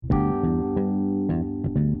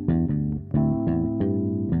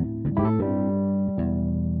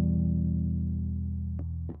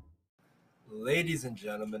Ladies and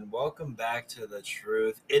gentlemen, welcome back to The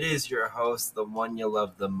Truth. It is your host, the one you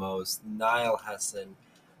love the most, Niall Hessen,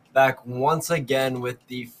 back once again with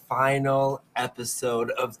the final episode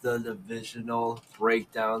of the divisional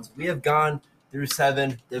breakdowns. We have gone through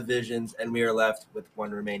 7 divisions, and we are left with one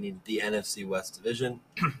remaining, the NFC West division.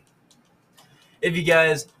 If you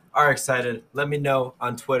guys are excited, let me know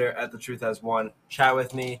on Twitter at TheTruthHas1. Chat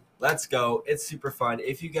with me. Let's go. It's super fun.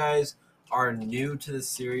 If you guys are new to the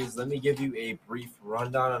series, let me give you a brief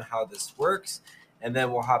rundown on how this works, and then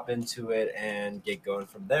we'll hop into it and get going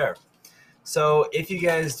from there. So if you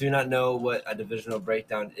guys do not know what a divisional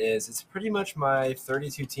breakdown is, it's pretty much my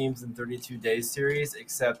 32 teams in 32 days series,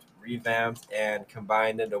 except revamped and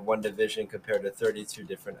combined into one division compared to 32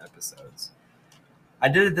 different episodes. I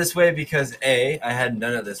did it this way because A, I hadn't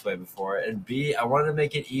done it this way before, and B, I wanted to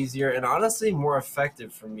make it easier and honestly more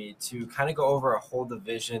effective for me to kind of go over a whole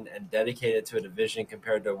division and dedicate it to a division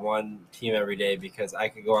compared to one team every day, because I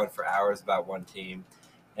could go on for hours about one team.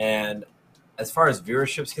 And as far as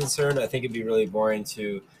viewership's concerned, I think it'd be really boring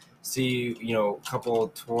to see, a couple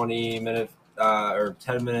 20-minute or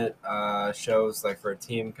 10-minute shows like for a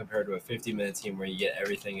team compared to a 50-minute team where you get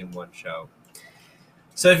everything in one show.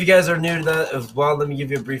 So if you guys are new to that as well, let me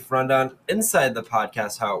give you a brief rundown inside the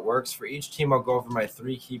podcast how it works. For each team, I'll go over my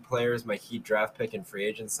 3 key players, my key draft pick and free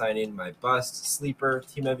agent signing, my bust, sleeper,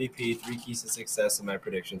 team MVP, 3 keys to success, and my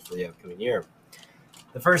predictions for the upcoming year.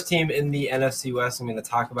 The first team in the NFC West I'm going to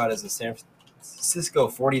talk about is the San Francisco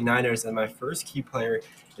 49ers, and my first key player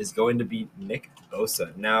is going to be Nick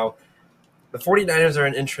Bosa. Now, the 49ers are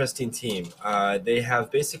an interesting team. They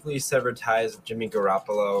have basically severed ties with Jimmy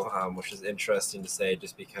Garoppolo, which is interesting to say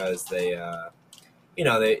just because they had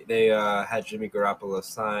Jimmy Garoppolo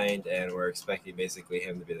signed and were expecting basically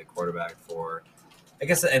him to be the quarterback for, I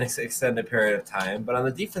guess, an extended period of time. But on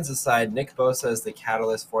the defensive side, Nick Bosa is the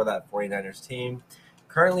catalyst for that 49ers team.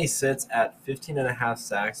 Currently sits at 15.5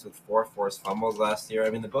 sacks with 4 forced fumbles last year. I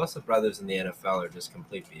mean, the Bosa brothers in the NFL are just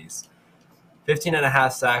complete beasts.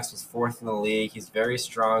 15.5 sacks, was 4th in the league. He's very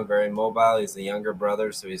strong, very mobile. He's the younger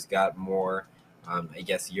brother, so he's got more,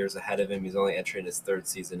 years ahead of him. He's only entering his 3rd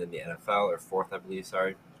season in the NFL, or 4th, I believe,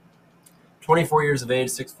 sorry. 24 years of age,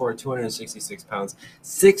 6'4", 266 pounds.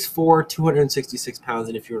 6'4", 266 pounds,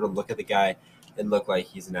 and if you were to look at the guy, it'd look like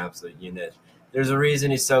he's an absolute unit. There's a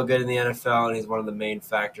reason he's so good in the NFL, and he's one of the main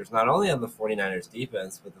factors, not only on the 49ers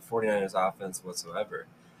defense, but the 49ers offense whatsoever.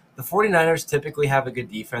 The 49ers typically have a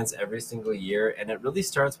good defense every single year, and it really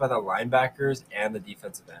starts by the linebackers and the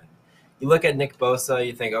defensive end. You look at Nick Bosa,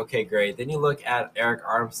 you think, okay, great. Then you look at Eric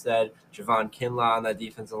Armstead, Javon Kinlaw on that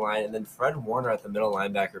defensive line, and then Fred Warner at the middle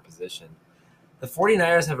linebacker position. The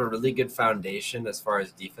 49ers have a really good foundation as far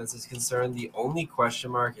as defense is concerned. The only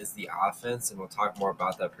question mark is the offense, and we'll talk more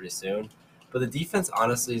about that pretty soon. But the defense,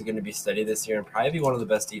 honestly, is going to be steady this year and probably be one of the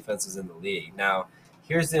best defenses in the league. Now,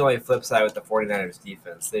 here's the only flip side with the 49ers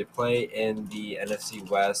defense. They play in the NFC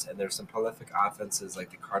West, and there's some prolific offenses like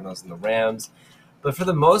the Cardinals and the Rams. But for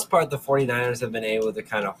the most part, the 49ers have been able to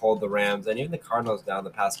kind of hold the Rams and even the Cardinals down the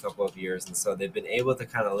past couple of years, and so they've been able to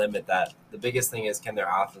kind of limit that. The biggest thing is, can their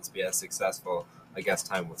offense be as successful? I guess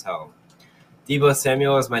time will tell. Deebo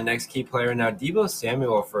Samuel is my next key player. Now, Deebo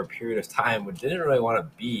Samuel, for a period of time, didn't really want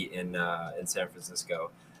to be in San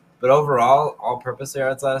Francisco. But overall, all-purpose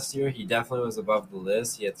yards last year, he definitely was above the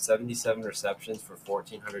list. He had 77 receptions for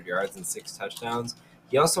 1,400 yards and 6 touchdowns.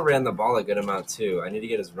 He also ran the ball a good amount, too. I need to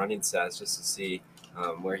get his running stats just to see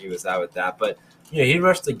where he was at with that. But, he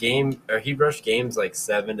rushed games like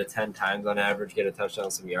 7 to 10 times on average, get a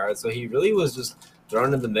touchdown, some yards. So he really was just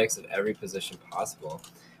thrown in the mix of every position possible.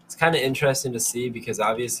 It's kind of interesting to see because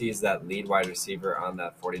obviously he's that lead wide receiver on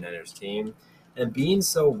that 49ers team. And being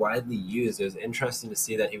so widely used, it was interesting to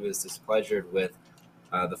see that he was displeasured with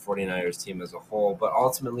the 49ers team as a whole. But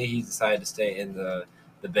ultimately, he decided to stay in the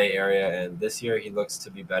Bay Area, and this year he looks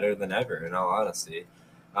to be better than ever, in all honesty.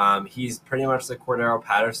 He's pretty much the Cordero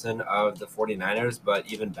Patterson of the 49ers, but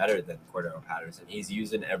even better than Cordero Patterson. He's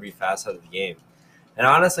used in every facet of the game. And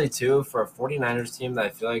honestly, too, for a 49ers team that I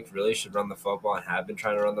feel like really should run the football and have been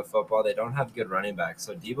trying to run the football, they don't have good running backs.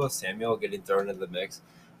 So Deebo Samuel getting thrown into the mix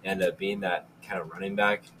and being that kind of running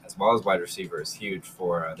back as well as wide receiver is huge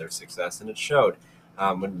for their success. And it showed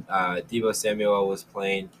when Deebo Samuel was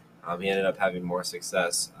playing. He ended up having more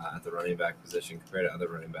success at the running back position compared to other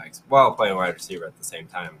running backs while playing wide receiver at the same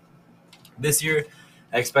time. This year,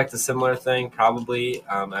 I expect a similar thing, probably.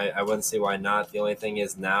 I wouldn't see why not. The only thing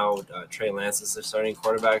is now Trey Lance is their starting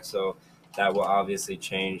quarterback, so that will obviously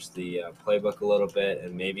change the playbook a little bit,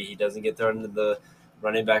 and maybe he doesn't get thrown into the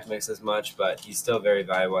running back mix as much, but he's still very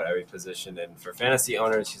valuable at every position, and for fantasy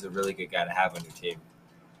owners, he's a really good guy to have on your team.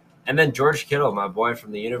 And then George Kittle, my boy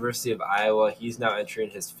from the University of Iowa, he's now entering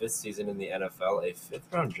his 5th season in the NFL, a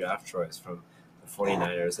 5th-round draft choice from the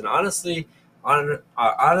 49ers. And honestly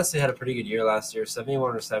had a pretty good year last year,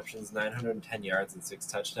 71 receptions, 910 yards, and 6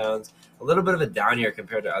 touchdowns. A little bit of a down year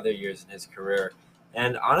compared to other years in his career.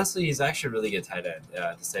 And honestly, he's actually a really good tight end,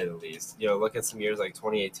 to say the least. Look at some years like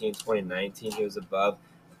 2018, 2019, he was above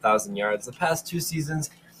 1,000 yards. The past 2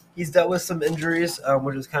 seasons, he's dealt with some injuries,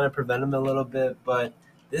 which has kind of prevented him a little bit. But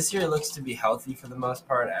this year looks to be healthy for the most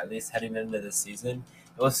part, at least heading into the season.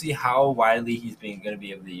 And we'll see how widely he's going to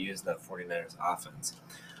be able to use that 49ers offense.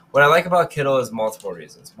 What I like about Kittle is multiple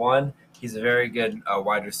reasons. One, he's a very good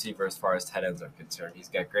wide receiver as far as tight ends are concerned. He's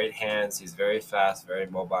got great hands. He's very fast, very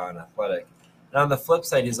mobile, and athletic. And on the flip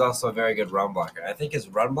side, he's also a very good run blocker. I think his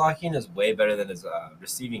run blocking is way better than his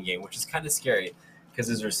receiving game, which is kind of scary because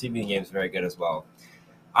his receiving game is very good as well.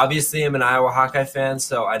 Obviously, I'm an Iowa Hawkeye fan,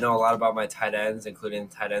 so I know a lot about my tight ends, including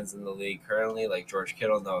tight ends in the league currently, like George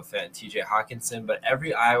Kittle, Noah Fant, TJ Hawkinson. But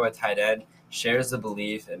every Iowa tight end shares the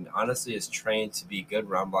belief and honestly is trained to be good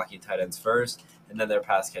run-blocking tight ends first, and then their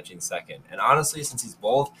pass-catching second. And honestly, since he's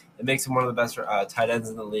both, it makes him one of the best tight ends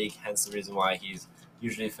in the league, hence the reason why he's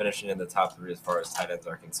usually finishing in the top 3 as far as tight ends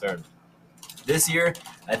are concerned. This year,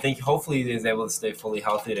 I think hopefully he is able to stay fully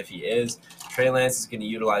healthy, and if he is, Trey Lance is going to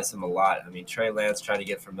utilize him a lot. I mean, Trey Lance trying to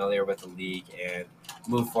get familiar with the league and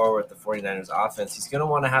move forward with the 49ers offense. He's going to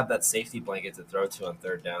want to have that safety blanket to throw to on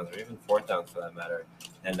 3rd downs or even 4th downs for that matter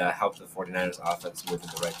and help the 49ers offense move in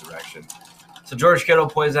the right direction. So George Kittle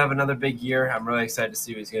poised to have another big year. I'm really excited to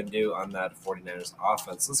see what he's going to do on that 49ers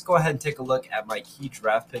offense. Let's go ahead and take a look at my key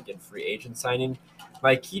draft pick and free agent signing.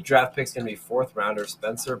 My key draft pick is going to be 4th rounder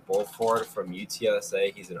Spencer Bulford from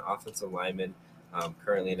UTSA. He's an offensive lineman,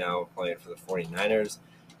 currently now playing for the 49ers.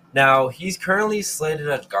 Now, he's currently slated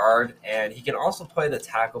at guard, and he can also play the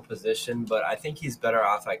tackle position, but I think he's better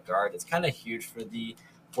off at guard. It's kind of huge for the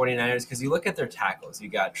 49ers because you look at their tackles. You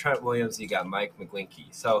got Trent Williams, you got Mike McGlinchey.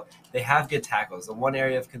 So they have good tackles. The one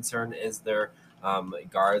area of concern is their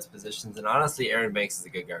guards positions, and honestly, Aaron Banks is a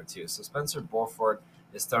good guard too. So Spencer Bulford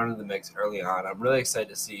is thrown in the mix early on. I'm really excited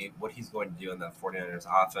to see what he's going to do in that 49ers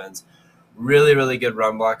offense. Really, really good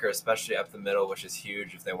run blocker, especially up the middle, which is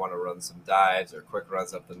huge if they want to run some dives or quick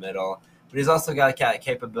runs up the middle. But he's also got a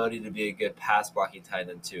capability to be a good pass blocking tight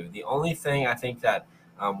end too. The only thing I think that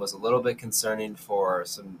was a little bit concerning for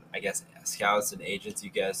some, I guess, scouts and agents,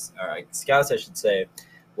 scouts, I should say,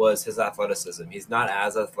 was his athleticism. He's not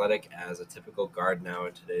as athletic as a typical guard now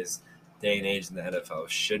in today's day and age in the NFL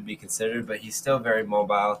should be considered, but he's still very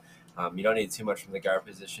mobile. You don't need too much from the guard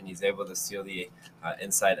position. He's able to steal the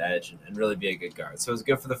inside edge and really be a good guard. So it's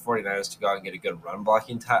good for the 49ers to go out and get a good run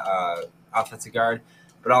blocking offensive guard.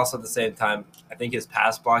 But also at the same time, I think his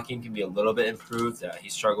pass blocking can be a little bit improved. He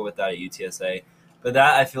struggled with that at UTSA. But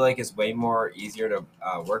that I feel like is way more easier to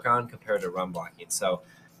work on compared to run blocking. So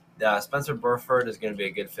Spencer Burford is going to be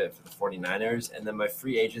a good fit for the 49ers. And then my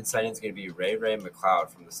free agent signing is going to be Ray McLeod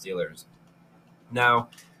from the Steelers. Now,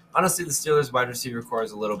 honestly, the Steelers wide receiver core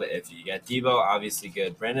is a little bit iffy. You got Debo, obviously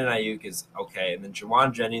good. Brandon Ayuk is okay. And then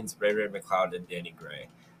Jawan Jennings, Ray McLeod, and Danny Gray.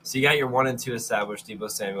 So you got your 1 and 2 established,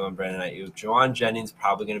 Debo Samuel and Brandon Ayuk. Jawan Jennings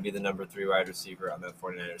probably going to be the number 3 wide receiver on that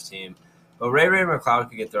 49ers team. But Ray McLeod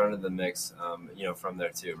could get thrown into the mix, from there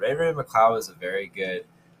too. Ray McLeod is a very good,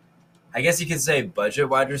 I guess you could say, budget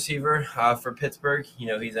wide receiver for Pittsburgh.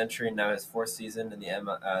 He's entering now his 4th season in the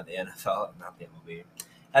NFL, not the MLB.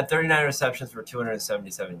 Had 39 receptions for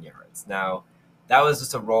 277 yards. Now, that was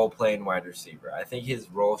just a role-playing wide receiver. I think his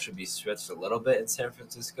role should be switched a little bit in San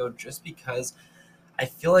Francisco just because I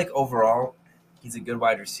feel like overall he's a good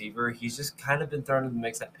wide receiver. He's just kind of been thrown in the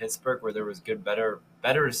mix at Pittsburgh where there was better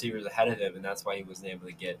receivers ahead of him, and that's why he wasn't able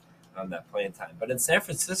to get that playing time. But in San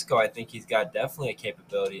Francisco, I think he's got definitely a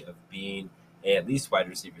capability of being at least wide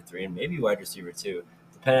receiver 3 and maybe wide receiver 2,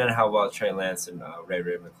 depending on how well Trey Lance and Ray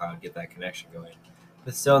McLeod get that connection going.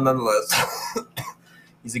 But still, nonetheless,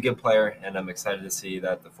 he's a good player, and I'm excited to see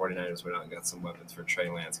that the 49ers went out and got some weapons for Trey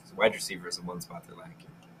Lance because wide receiver is the one spot they're lacking.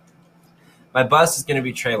 My bust is going to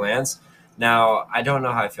be Trey Lance. Now, I don't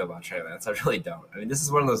know how I feel about Trey Lance. I really don't. I mean, this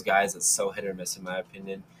is one of those guys that's so hit or miss in my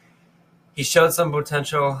opinion. He showed some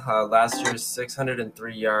potential last year,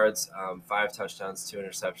 603 yards, 5 touchdowns, 2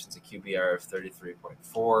 interceptions, a QBR of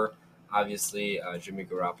 33.4. Obviously, Jimmy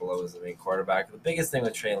Garoppolo was the main quarterback. The biggest thing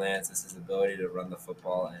with Trey Lance is his ability to run the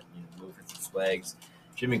football and move with his legs.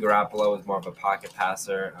 Jimmy Garoppolo is more of a pocket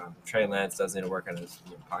passer. Trey Lance does need to work on his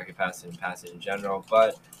pocket passing and passing in general.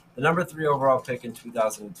 But the number 3 overall pick in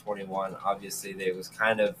 2021, obviously, they was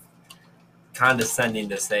kind of condescending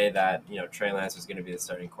to say that Trey Lance was going to be the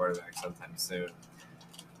starting quarterback sometime soon.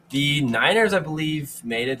 The Niners, I believe,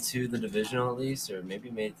 made it to the divisional at least, or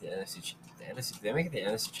maybe made it to the NFC. Did they make it to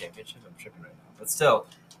the NFC Championship? I'm tripping right now. But still,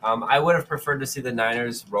 I would have preferred to see the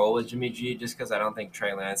Niners roll with Jimmy G just because I don't think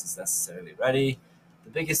Trey Lance is necessarily ready. The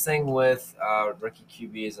biggest thing with rookie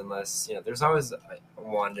QBs, unless, there's always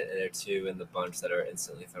one or two in the bunch that are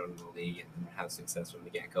instantly thrown in the league and have success from the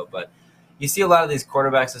get-go. But you see a lot of these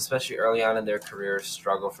quarterbacks, especially early on in their careers,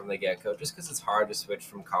 struggle from the get-go just because it's hard to switch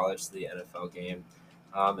from college to the NFL game.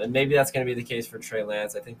 And maybe that's going to be the case for Trey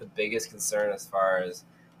Lance. I think the biggest concern as far as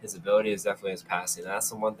his ability is definitely his passing. And that's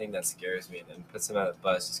the one thing that scares me and puts him at a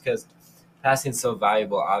bust just because passing is so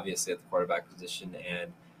valuable, obviously, at the quarterback position.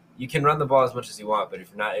 And you can run the ball as much as you want, but if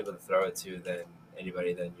you're not able to throw it to then you're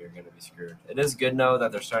going to be screwed. It is good, though,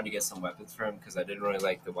 that they're starting to get some weapons for him because I didn't really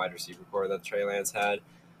like the wide receiver core that Trey Lance had.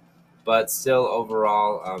 But still,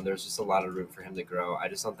 overall, there's just a lot of room for him to grow. I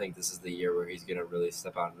just don't think this is the year where he's going to really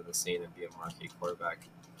step out into the scene and be a marquee quarterback.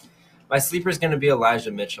 My sleeper is going to be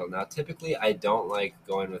Elijah Mitchell. Now, typically, I don't like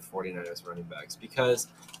going with 49ers running backs because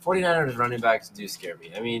 49ers running backs do scare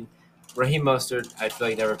me. I mean, Raheem Mostert, I feel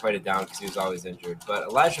like never played it down because he was always injured. But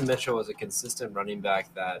Elijah Mitchell was a consistent running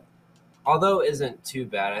back that, although isn't too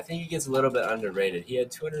bad, I think he gets a little bit underrated. He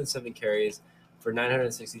had 207 carries for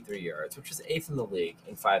 963 yards, which is 8th in the league,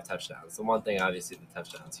 and 5 touchdowns. The one thing, obviously, the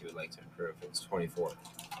touchdowns he would like to improve. It was 24th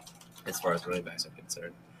as far as running backs are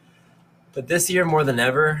concerned. But this year, more than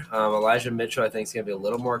ever, Elijah Mitchell, I think, is going to be a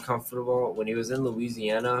little more comfortable. When he was in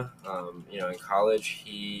Louisiana, in college,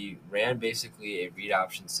 he ran basically a read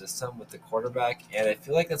option system with the quarterback, and I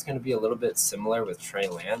feel like that's going to be a little bit similar with Trey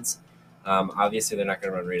Lance. Obviously, they're not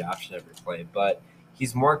going to run read option every play, but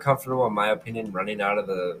he's more comfortable, in my opinion, running out of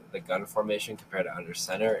the gun formation compared to under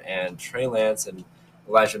center. And Trey Lance and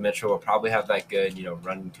Elijah Mitchell will probably have that good,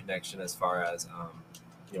 run connection as far as,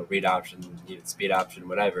 read option, speed option,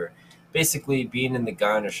 whatever. Basically, being in the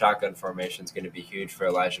gun or shotgun formation is going to be huge for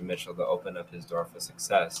Elijah Mitchell to open up his door for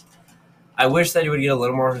success. I wish that he would get a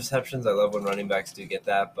little more receptions. I love when running backs do get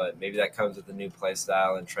that, but maybe that comes with the new play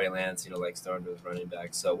style, and Trey Lance, likes throwing to his running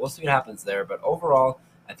backs. So we'll see what happens there. But overall,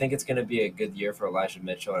 I think it's going to be a good year for Elijah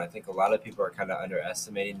Mitchell, and I think a lot of people are kind of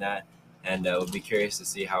underestimating that, and we'll be curious to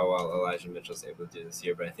see how well Elijah Mitchell is able to do this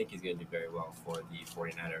year. But I think he's going to do very well for the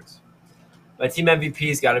 49ers. My team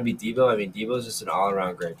MVP's got to be Debo. I mean, Debo's just an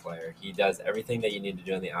all-around great player. He does everything that you need to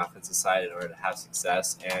do on the offensive side in order to have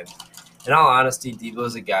success. And in all honesty,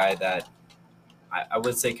 Debo's a guy that I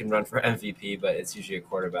would say can run for MVP, but it's usually a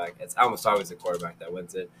quarterback. It's almost always a quarterback that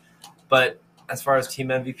wins it. But as far as team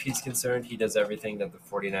MVP is concerned, he does everything that the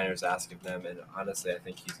 49ers ask of them. And honestly, I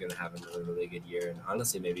think he's going to have another really good year, and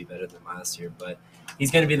honestly, maybe better than last year. But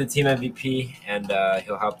he's going to be the team MVP, and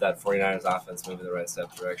he'll help that 49ers offense move in the right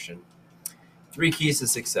step direction. 3 keys to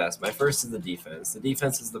success. My first is the defense. The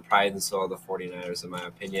defense is the pride and soul of the 49ers, in my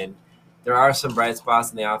opinion. There are some bright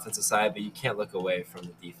spots on the offensive side, but you can't look away from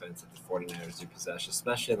the defense that the 49ers do possess,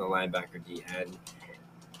 especially in the linebacker D end.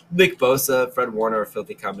 Nick Bosa, Fred Warner, a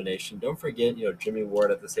filthy combination. Don't forget, Jimmy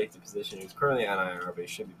Ward at the safety position, who's currently on IR, but he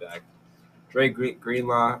should be back. Dre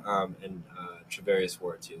Greenlaw and Travarius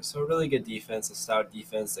Ward, too. So a really good defense, a stout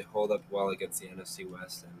defense. They hold up well against the NFC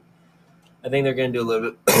West, and I think they're going to do a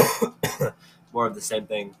little bit more of the same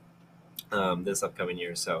thing this upcoming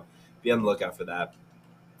year. So be on the lookout for that.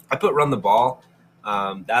 I put run the ball.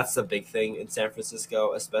 That's a big thing in San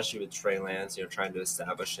Francisco, especially with Trey Lance, trying to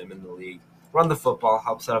establish him in the league. Run the football,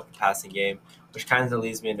 help set up the passing game, which kind of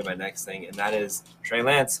leads me into my next thing, and that is Trey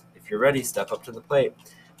Lance. If you're ready, step up to the plate.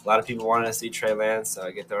 A lot of people want to see Trey Lance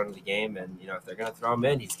get thrown into the game, and if they're going to throw him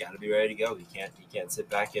in, he's got to be ready to go. He can't sit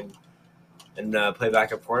back and play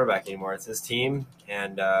backup quarterback anymore. It's his team,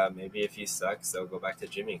 and maybe if he sucks, they'll go back to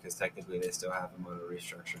Jimmy because technically they still have him on a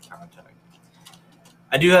restructured contract.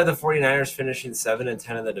 I do have the 49ers finishing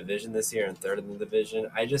 7-10 in the division this year and 3rd in the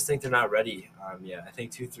division. I just think they're not ready yet. I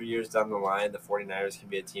think 2-3 years down the line, the 49ers can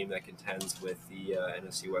be a team that contends with the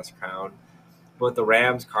NFC West crown. But with the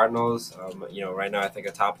Rams, Cardinals, right now I think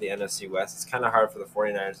atop the NFC West, it's kind of hard for the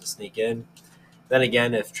 49ers to sneak in. Then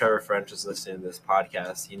again, if Trevor French is listening to this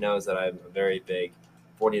podcast, he knows that I'm a very big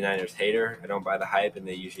 49ers hater. I don't buy the hype, and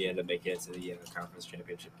they usually end up making it to the conference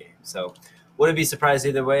championship game. So wouldn't be surprised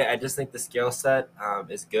either way. I just think the skill set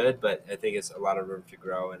is good, but I think it's a lot of room to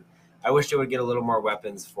grow. And I wish they would get a little more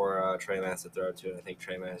weapons for Trey Lance to throw to. And I think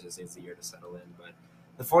Trey Lance just needs a year to settle in. But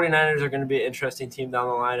the 49ers are going to be an interesting team down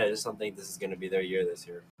the line. I just don't think this is going to be their year this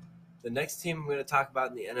year. The next team I'm going to talk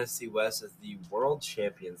about in the NFC West is the world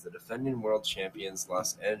champions, the defending world champions,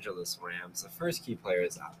 Los Angeles Rams. The first key player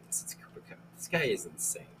is obvious. It's Cooper Kupp. This guy is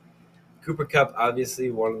insane. Cooper Kupp,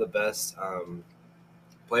 obviously one of the best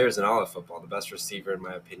players in all of football, the best receiver in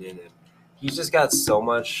my opinion, and he's just got so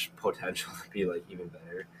much potential to be like even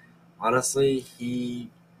better. Honestly, he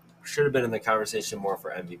should have been in the conversation more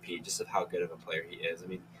for MVP, just of how good of a player he is. I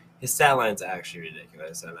mean, his stat line's actually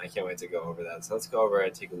ridiculous, and I can't wait to go over that. So let's go over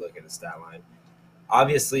and take a look at his stat line.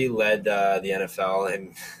 Obviously, led the NFL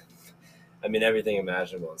and I mean everything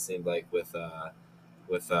imaginable. It seemed like with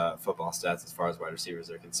football stats as far as wide receivers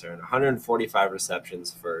are concerned. 145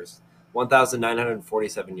 receptions first,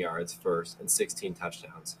 1,947 yards first, and 16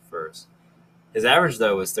 touchdowns first. His average,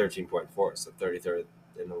 though, was 13.4, so 33rd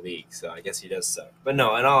in the league. So I guess he does suck. But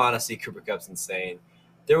no, in all honesty, Cooper Kupp's insane.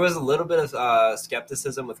 There was a little bit of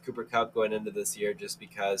skepticism with Cooper Kupp going into this year just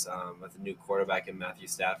because with the new quarterback in Matthew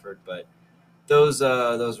Stafford. But those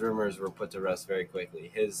rumors were put to rest very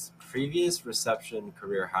quickly. His previous reception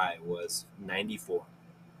career high was 94.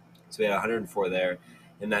 So he had 104 there.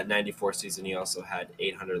 In that 94 season, he also had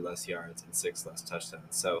 800 less yards and 6 less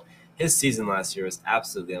touchdowns. So his season last year was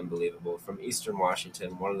absolutely unbelievable. From Eastern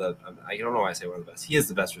Washington, one of the I don't know why I say one of the best. He is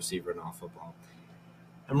the best receiver in all football.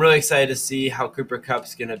 I'm really excited to see how Cooper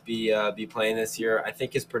Kupp's going to be playing this year. I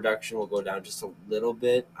think his production will go down just a little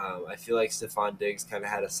bit. I feel like Stephon Diggs kind of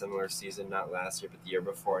had a similar season, not last year, but the year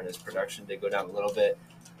before, and his production did go down a little bit.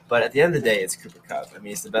 But at the end of the day, it's Cooper Kupp. I mean,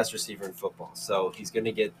 he's the best receiver in football. So he's going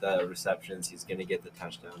to get the receptions. He's going to get the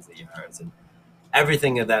touchdowns, the yards. And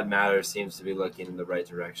everything of that matters seems to be looking in the right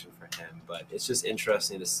direction for him. But it's just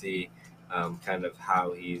interesting to see kind of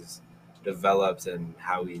how he's developed and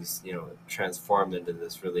how he's transformed into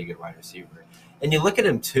this really good wide receiver. And you look at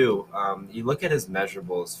him too. You look at his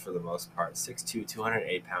measurables for the most part: 6'2",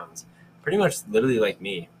 208 pounds, pretty much literally like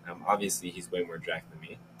me. Obviously, he's way more jacked than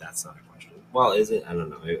me. That's not a question. Well, is it? I don't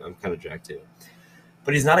know. I'm kind of jacked too.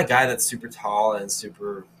 But he's not a guy that's super tall and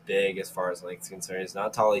super big as far as length is concerned. He's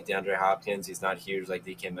not tall like DeAndre Hopkins. He's not huge like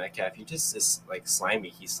DK Metcalf. He just is like slimy.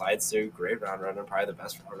 He slides through, great route runner, probably the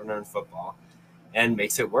best route runner in football, and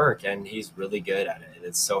makes it work. And he's really good at it. And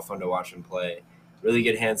it's so fun to watch him play. Really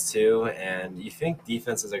good hands too. And you think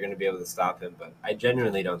defenses are going to be able to stop him, but I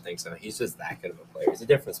genuinely don't think so. He's just that good of a player. He's a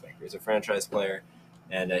difference maker. He's a franchise player,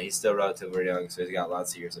 and he's still relatively young, so he's got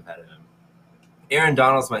lots of years ahead of him. Aaron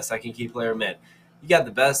Donald's my second key player. Man, you got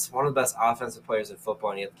one of the best offensive players in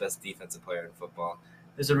football, and you have the best defensive player in football.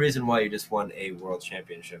 There's a reason why you just won a world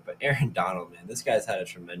championship. But Aaron Donald, man, this guy's had a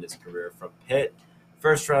tremendous career from Pitt.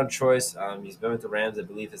 First round choice. He's been with the Rams, I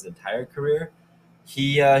believe, his entire career.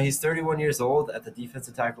 He's 31 years old at the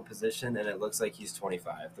defensive tackle position, and it looks like he's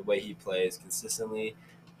 25. The way he plays consistently,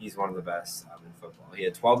 he's one of the best in football. He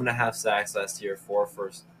had 12 and a half sacks last year, four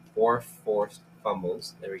forced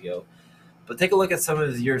fumbles. There we go. But take a look at some of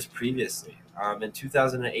his years previously. In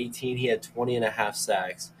 2018, he had 20 and a half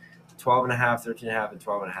sacks, 12 and a half, 13 and a half, and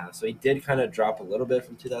 12 and a half. So he did kind of drop a little bit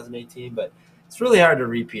from 2018, but it's really hard to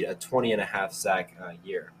repeat a 20 and a half sack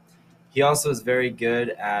year. He also is very good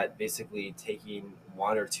at basically taking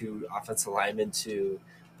one or two offensive linemen to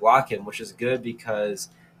block him, which is good because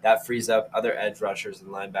that frees up other edge rushers and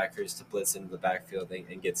linebackers to blitz into the backfield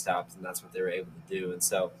and get stops, and that's what they were able to do. And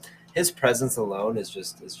so his presence alone is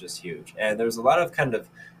just huge. And there was a lot of kind of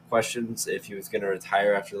questions if he was going to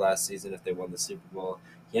retire after last season if they won the Super Bowl.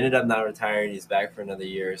 He ended up not retiring. He's back for another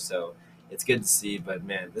year, so it's good to see. But,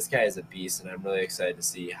 man, this guy is a beast, and I'm really excited to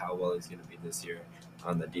see how well he's going to be this year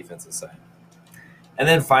on the defensive side. And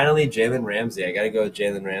then finally, Jalen Ramsey. I got to go with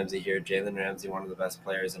Jalen Ramsey here. Jalen Ramsey, one of the best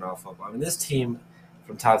players in all football. I mean, this team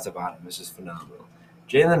from top to bottom is just phenomenal.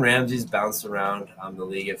 Jalen Ramsey's bounced around the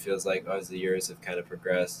league, it feels like, as the years have kind of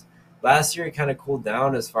progressed. Last year, he kind of cooled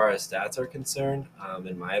down as far as stats are concerned,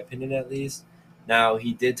 in my opinion at least. Now,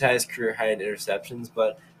 he did tie his career high in interceptions,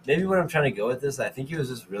 but maybe what I'm trying to go with this, I think he was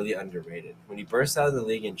just really underrated. When he burst out of the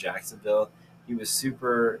league in Jacksonville, he was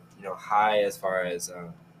super, high as far as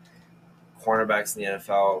cornerbacks in the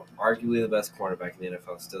NFL, arguably the best cornerback in the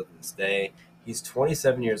NFL still to this day. He's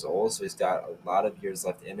 27 years old, so he's got a lot of years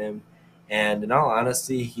left in him. And in all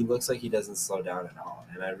honesty, he looks like he doesn't slow down at all.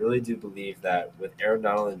 And I really do believe that with Aaron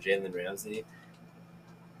Donald and Jalen Ramsey,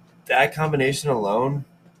 that combination alone,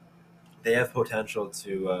 they have potential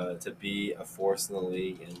to be a force in the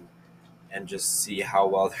league and just see how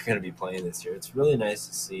well they're going to be playing this year. It's really nice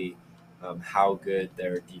to see how good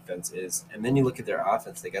their defense is. And then you look at their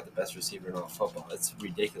offense, they got the best receiver in all football. It's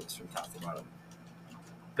ridiculous from top to bottom.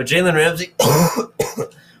 But Jalen Ramsey,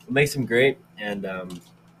 what makes him great and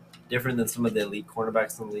different than some of the elite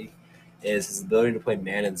cornerbacks in the league is his ability to play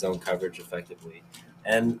man and zone coverage effectively.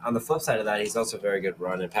 And on the flip side of that, he's also a very good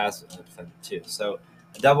run and pass defender too. So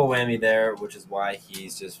a double whammy there, which is why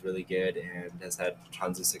he's just really good and has had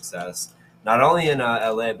tons of success, not only in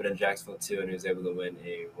LA, but in Jacksonville too, and he was able to win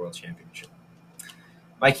a world championship.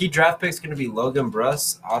 My key draft pick is going to be Logan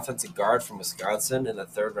Bruss, offensive guard from Wisconsin in the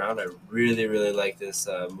 3rd round. I really, really like this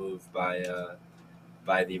move by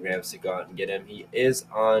the Rams to go out and get him. He is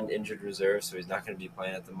on injured reserve, so he's not going to be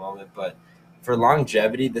playing at the moment. But for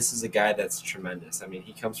longevity, this is a guy that's tremendous. I mean,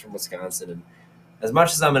 he comes from Wisconsin, and as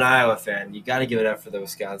much as I'm an Iowa fan, you got to give it up for the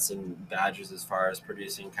Wisconsin Badgers as far as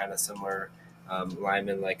producing kind of similar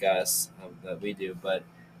linemen like us that we do. But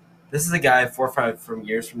this is a guy 4 or 5 from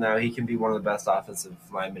years from now. He can be one of the best offensive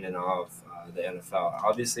linemen in all of the NFL.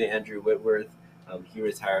 Obviously, Andrew Whitworth, he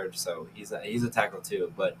retired, so he's a tackle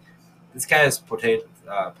too. But this guy has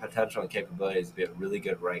potential and capabilities to be a really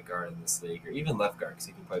good right guard in this league, or even left guard because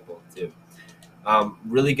he can play both too.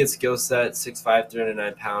 Really good skill set, 6'5",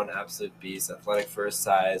 309-pound, absolute beast, athletic for his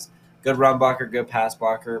size. Good run blocker, good pass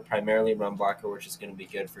blocker, primarily run blocker, which is going to be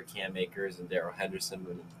good for Cam Akers and Darrell Henderson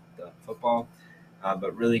with the football.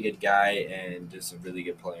 But really good guy and just a really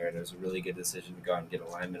good player. And it was a really good decision to go out and get a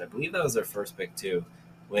lineman. I believe that was their first pick too.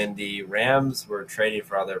 When the Rams were trading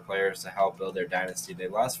for other players to help build their dynasty, they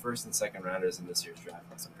lost 1st and 2nd rounders in this year's draft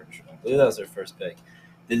class, I'm pretty sure. I believe that was their first pick.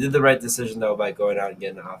 They did the right decision, though, by going out and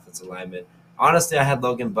getting an offensive lineman. Honestly, I had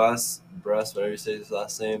Logan Bruss, whatever you say his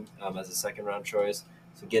last name, as a 2nd-round choice.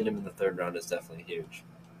 So getting him in the 3rd round is definitely huge.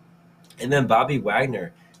 And then Bobby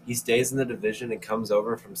Wagner. He stays in the division and comes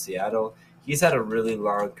over from Seattle. He's had a really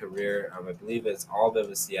long career. I believe it's all been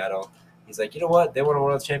with Seattle. He's like, you know what? They want to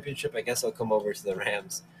win a championship. I guess I'll come over to the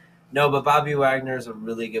Rams. No, but Bobby Wagner is a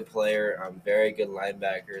really good player. Very good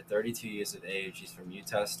linebacker. 32 years of age. He's from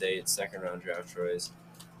Utah State, 2nd-round draft choice.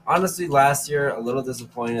 Honestly, last year, a little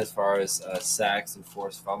disappointing as far as sacks and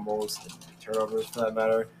forced fumbles and turnovers, for that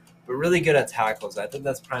matter, but really good at tackles. I think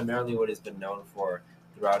that's primarily what he's been known for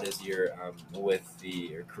throughout his year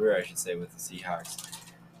career, I should say, with the Seahawks.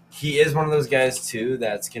 He is one of those guys, too,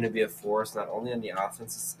 that's going to be a force not only on the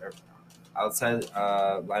offense or outside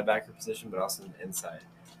linebacker position, but also on the inside.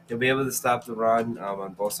 He'll be able to stop the run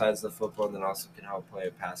on both sides of the football and then also can help play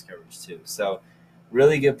pass coverage, too. So,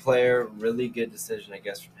 really good player, really good decision, I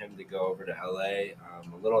guess, from him to go over to LA.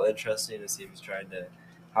 A little interesting to see if he's trying to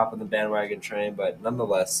hop on the bandwagon train, but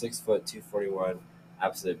nonetheless, 6 foot, 241,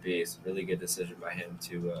 absolute beast. Really good decision by him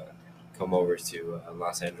to come over to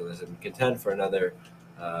Los Angeles and contend for another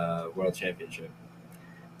world championship.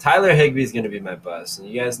 Tyler Higbee is going to be my bust, and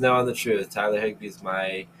you guys know on the truth, Tyler Higbee is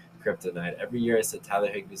my kryptonite. Every year I said Tyler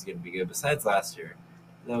Higbee is going to be good, besides last year.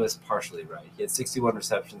 That was partially right. He had 61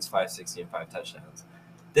 receptions, 560, and 5 touchdowns.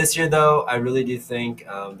 This year, though, I really do think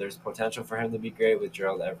there's potential for him to be great with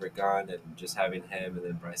Gerald Everett gone and just having him and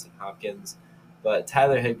then Bryson Hopkins. But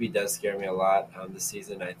Tyler Higbee does scare me a lot this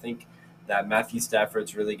season. I think that Matthew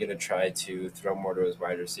Stafford's really going to try to throw more to his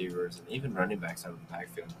wide receivers and even running backs out of the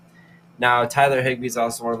backfield. Now, Tyler Higbee's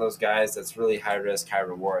also one of those guys that's really high risk, high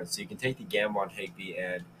reward. So you can take the gamble on Higbee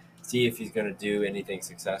and see if he's going to do anything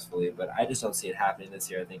successfully. But I just don't see it happening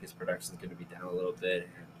this year. I think his production is going to be down a little bit.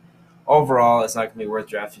 And overall, it's not going to be worth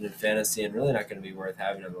drafting in fantasy and really not going to be worth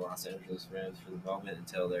having on the Los Angeles Rams for the moment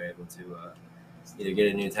until they're able to either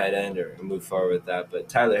get a new tight end or move forward with that. But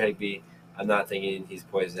Tyler Higbee, I'm not thinking he's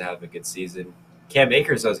poised to have a good season. Cam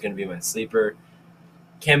Akers, though, is going to be my sleeper.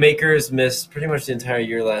 Cam Akers missed pretty much the entire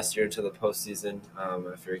year last year until the postseason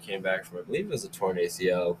after he came back from, I believe it was a torn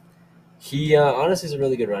ACL. He honestly is a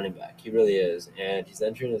really good running back. He really is. And he's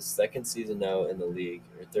entering his 2nd season now in the league,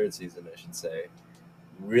 or 3rd season, I should say.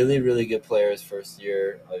 Really, really good player his first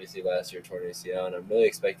year. Obviously, last year, torn ACL. And I'm really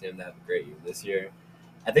expecting him to have a great year this year.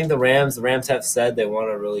 I think the Rams have said they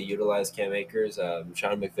want to really utilize Cam Akers.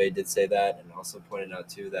 Sean McVay did say that and also pointed out,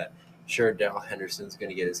 too, that sure, Darrell Henderson's going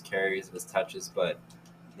to get his carries and his touches, but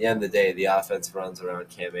at the end of the day, the offense runs around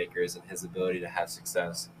Cam Akers and his ability to have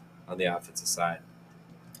success on the offensive side.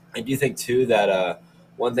 I do think, too, that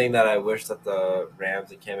one thing that I wish that the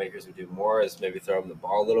Rams and Cam Akers would do more is maybe throw him the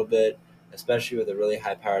ball a little bit, especially with a really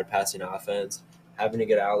high-powered passing offense. Having a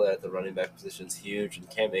good outlet at the running back position is huge, and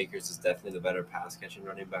Cam Akers is definitely the better pass-catching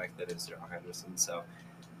running back than is Darrell Henderson. So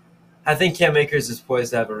I think Cam Akers is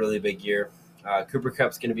poised to have a really big year. Cooper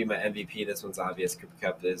Kupp's going to be my MVP. This one's obvious. Cooper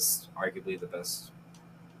Kupp is arguably the best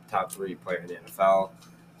top 3 player in the NFL.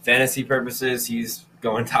 Fantasy purposes, he's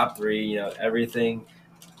going top 3. Everything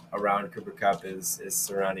around Cooper Kupp is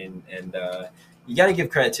surrounding, and you got to give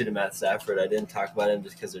credit to Matt Stafford. I didn't talk about him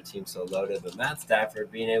just because their team's so loaded, but Matt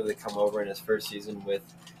Stafford being able to come over in his first season with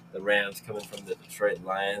the Rams coming from the Detroit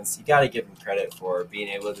Lions, you got to give him credit for being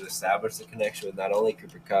able to establish the connection with not only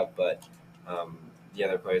Cooper Kupp, but the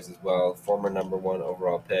other players as well. Former number 1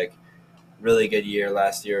 overall pick. Really good year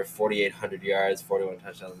last year, 4,800 yards, 41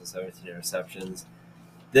 touchdowns, and 17 interceptions.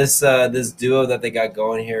 this duo that they got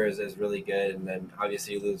going here is really good. And then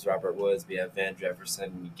obviously you lose Robert Woods, but you have Van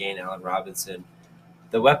Jefferson, you gain Allen Robinson.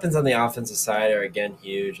 The weapons on the offensive side are again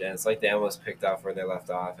huge, and it's like they almost picked off where they left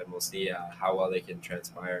off, and we'll see how well they can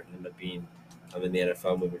transpire and end up being in the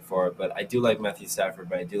NFL moving forward. But I do like Matthew Stafford,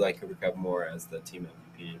 but I do like Cooper Kupp more as the team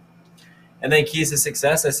MVP. And then keys to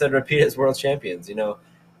success, I said repeat as world champions.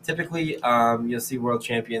 Typically you'll see world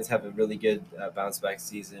champions have a really good bounce back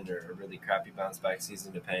season or a really crappy bounce back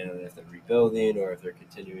season, depending on if they're rebuilding or if they're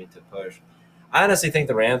continuing to push. I honestly think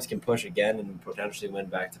the Rams can push again and potentially win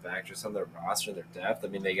back to back just on their roster and their depth. I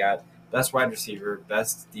mean, they got best wide receiver,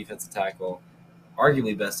 best defensive tackle,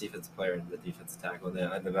 arguably best defensive player in the defensive tackle, and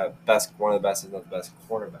then the best, one of the best, if not the best,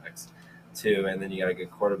 cornerbacks too. And then you got a good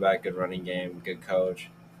quarterback, good running game, good coach.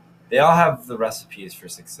 They all have the recipes for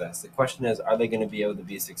success. The question is, are they going to be able to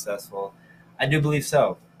be successful? I do believe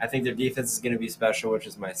so. I think their defense is going to be special, which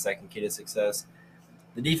is my second key to success.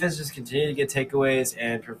 The defense just continue to get takeaways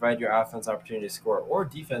and provide your offense opportunity to score, or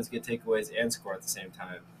defense get takeaways and score at the same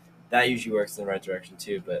time. That usually works in the right direction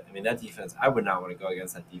too. But I mean, that defense, I would not want to go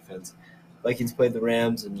against that defense. Vikings played the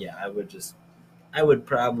Rams, and yeah, I would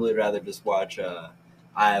probably rather just watch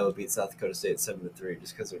Iowa beat South Dakota State 7-3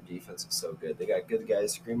 just because their defense is so good. They got good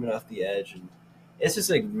guys screaming off the edge, and it's just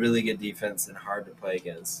like really good defense and hard to play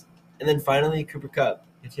against. And then finally, Cooper Kupp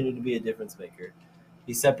continued to be a difference maker.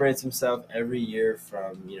 He separates himself every year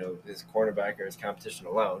from his cornerback or his competition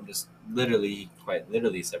alone. Just quite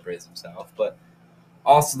literally separates himself. But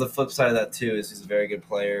also the flip side of that too is he's a very good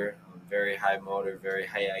player, very high motor, very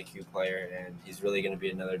high IQ player, and he's really going to be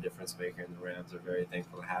another difference maker. And the Rams are very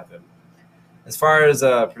thankful to have him. As far as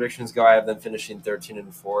predictions go, I have them finishing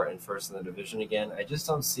 13-4 and first in the division again. I just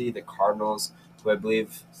don't see the Cardinals, who I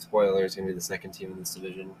believe, spoiler, is going to be the second team in this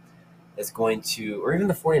division, that's going to, or even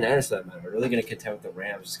the 49ers for that matter, are really going to contend with the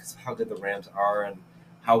Rams just because of how good the Rams are and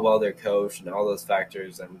how well they're coached and all those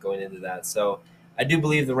factors going into that. So I do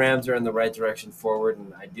believe the Rams are in the right direction forward,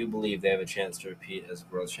 and I do believe they have a chance to repeat as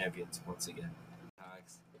world champions once again.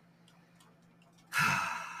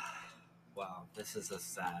 Wow, this is a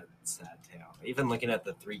sad, sad tale. Even looking at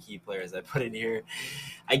the three key players I put in here,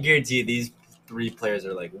 I guarantee you these three players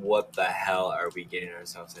are like, what the hell are we getting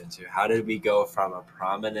ourselves into? How did we go from a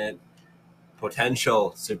prominent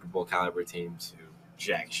potential Super Bowl caliber team to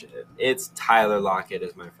jack shit? It's Tyler Lockett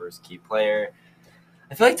is my first key player.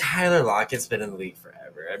 I feel like Tyler Lockett's been in the league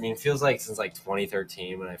forever. I mean, it feels like since like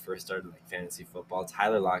 2013 when I first started like fantasy football,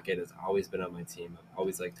 Tyler Lockett has always been on my team. I've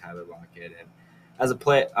always liked Tyler Lockett, and as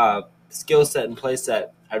a skill set and play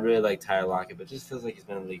set, I really like Tyler Lockett, but it just feels like he's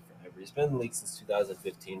been in the league forever. He's been in the league since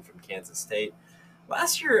 2015 from Kansas State.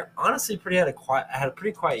 Last year, honestly, had a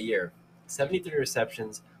pretty quiet year. 73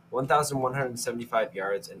 receptions, 1,175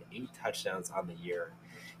 yards, and 8 touchdowns on the year.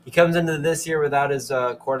 He comes into this year without his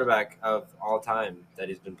quarterback of all time that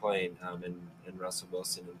he's been playing in Russell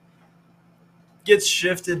Wilson. And gets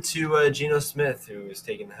shifted to Geno Smith, who is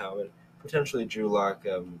taking the helmet. Potentially Drew Lock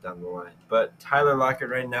down the line. But Tyler Lockett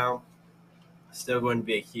right now still going to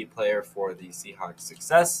be a key player for the Seahawks'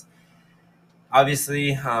 success.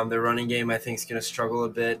 Obviously, their running game, I think, is going to struggle a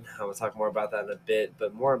bit. We'll talk more about that in a bit.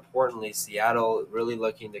 But more importantly, Seattle really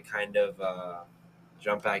looking to kind of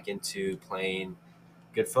jump back into playing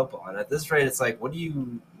good football. And at this rate, it's like,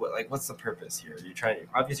 what's the purpose here? You're trying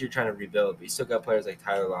to rebuild, but you still got players like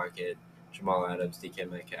Tyler Lockett, Jamal Adams, DK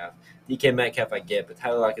Metcalf. DK Metcalf I get, but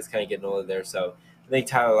Tyler Lockett's kind of getting older there. So I think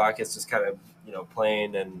Tyler Lockett's just kind of,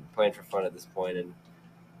 playing for fun at this point, and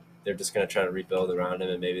they're just going to try to rebuild around him,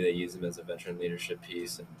 and maybe they use him as a veteran leadership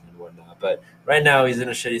piece and whatnot. But right now he's in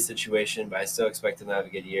a shitty situation, but I still expect him to have a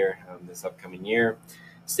good year this upcoming year.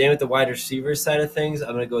 Staying with the wide receiver side of things,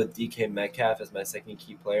 I'm going to go with DK Metcalf as my second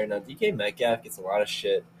key player. Now, DK Metcalf gets a lot of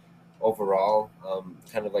shit overall,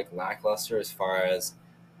 kind of like lackluster as far as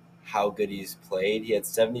how good he's played. He had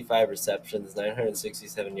 75 receptions,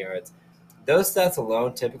 967 yards. Those stats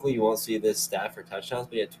alone, typically you won't see this stat for touchdowns,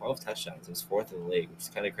 but he had 12 touchdowns. It was fourth in the league, which is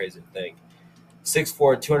kind of crazy to think.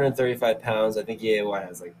 6'4", 235 pounds. I think he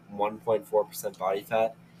has like 1.4% body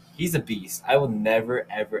fat. He's a beast. I will never,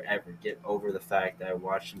 ever, ever get over the fact that I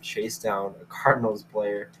watched him chase down a Cardinals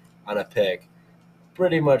player on a pick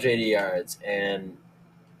pretty much 80 yards. And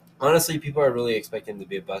honestly, people are really expecting him to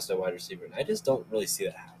be a bust at wide receiver, and I just don't really see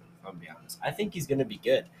that happening, if I'm being honest. I think he's going to be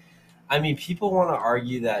good. I mean, people want to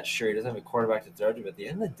argue that, sure, he doesn't have a quarterback to throw to, but at the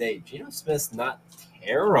end of the day, Geno Smith's not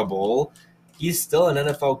terrible. He's still an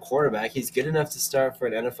NFL quarterback. He's good enough to start for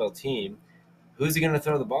an NFL team. Who's he going to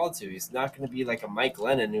throw the ball to? He's not going to be like a Mike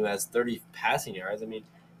Lennon who has 30 passing yards. I mean,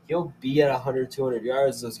 he'll be at 100, 200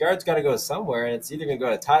 yards. Those yards got to go somewhere, and it's either going to go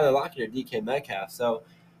to Tyler Lockett or DK Metcalf. So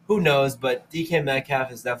who knows? But DK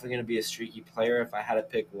Metcalf is definitely going to be a streaky player. If I had to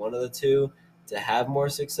pick one of the two to have more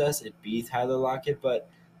success, it'd be Tyler Lockett. But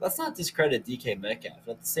let's not discredit DK Metcalf.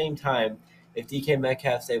 At the same time, if DK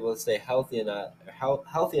Metcalf's able to stay healthy enough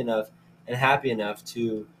and happy enough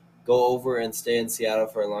to go over and stay in Seattle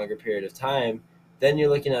for a longer period of time, then you're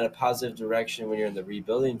looking at a positive direction when you're in the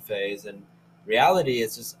rebuilding phase. And reality,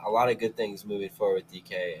 it's just a lot of good things moving forward with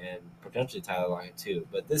DK and potentially Tyler Lockett too.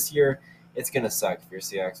 But this year, it's going to suck if you're a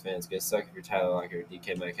Seahawks fan. It's going to suck if you're Tyler Lockett or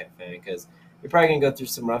DK Metcalf fan because you're probably going to go through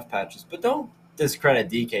some rough patches. But don't discredit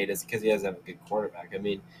DK just because he doesn't have a good quarterback. I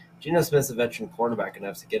mean, Geno Smith's a veteran quarterback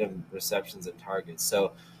enough to get him receptions and targets.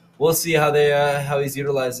 So we'll see how he's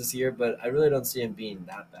utilized this year, but I really don't see him being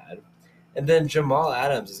that bad. And then Jamal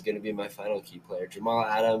Adams is going to be my final key player. Jamal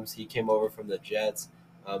Adams, he came over from the Jets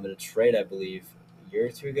in a trade, I believe, a year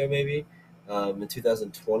or two ago maybe, in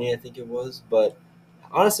 2020, I think it was. But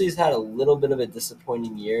honestly, he's had a little bit of a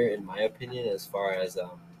disappointing year, in my opinion, as far as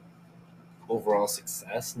overall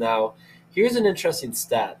success. Now, here's an interesting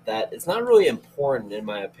stat that it's not really important, in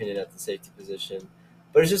my opinion, at the safety position,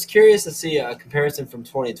 but it's just curious to see a comparison from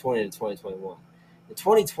 2020 to 2021. In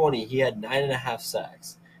 2020, he had 9.5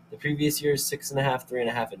 sacks. The previous year, 6.5,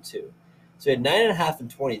 3.5, and 2. So he had 9.5 in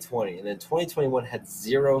 2020, and then 2021 had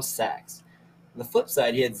 0 sacks. On the flip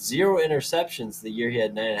side, he had 0 interceptions the year he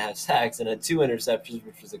had 9.5 sacks and had 2 interceptions,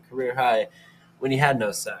 which was a career high when he had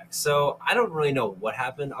no sacks. So I don't really know what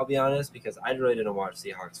happened, I'll be honest, because I really didn't watch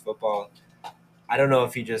Seahawks football. I don't know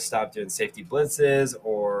if he just stopped doing safety blitzes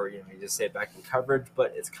or he just stayed back in coverage,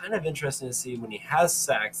 but it's kind of interesting to see when he has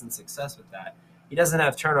sacks and success with that. He doesn't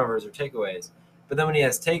have turnovers or takeaways, but then when he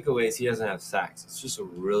has takeaways, he doesn't have sacks. It's just a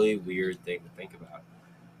really weird thing to think about.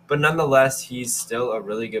 But nonetheless, he's still a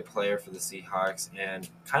really good player for the Seahawks and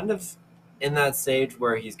kind of in that stage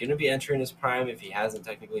where he's going to be entering his prime if he hasn't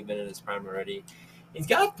technically been in his prime already. He's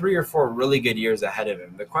got 3 or 4 really good years ahead of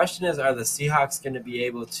him. The question is, are the Seahawks going to be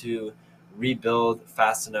able to rebuild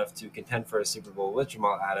fast enough to contend for a Super Bowl with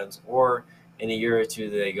Jamal Adams, or in a year or two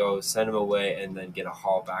they go send him away and then get a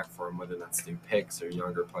haul back for him, whether that's through picks or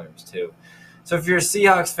younger players too. So if you're a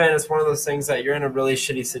Seahawks fan, it's one of those things that you're in a really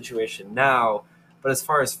shitty situation now, but as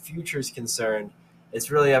far as future is concerned, it's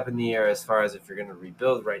really up in the air as far as if you're going to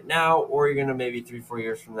rebuild right now or you're going to maybe 3-4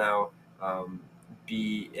 years from now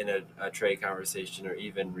be in a trade conversation or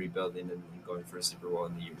even rebuilding and going for a Super Bowl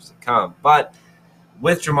in the years to come. But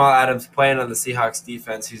with Jamal Adams playing on the Seahawks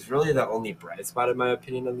defense, he's really the only bright spot, in my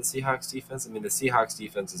opinion, on the Seahawks defense. I mean, the Seahawks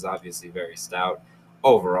defense is obviously very stout.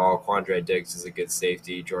 Overall, Quandre Diggs is a good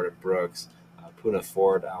safety, Jordan Brooks, Poona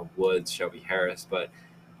Ford, Woods, Shelby Harris, but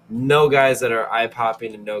no guys that are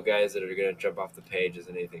eye-popping and no guys that are going to jump off the page as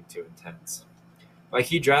anything too intense. My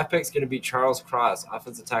key draft pick is going to be Charles Cross,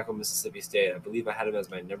 offensive tackle, Mississippi State. I believe I had him as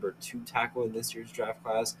my number 2 tackle in this year's draft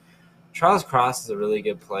class. Charles Cross is a really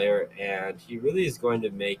good player, and he really is going to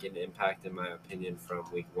make an impact, in my opinion, from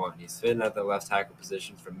week 1. He's fitting at the left tackle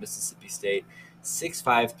position from Mississippi State,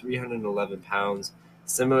 6'5", 311 pounds.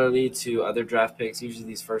 Similarly to other draft picks, usually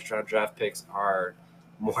these first-round draft picks are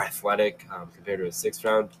more athletic compared to a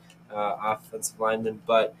 6th-round offensive lineman.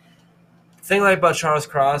 But the thing I like about Charles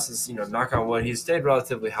Cross is, knock on wood, he's stayed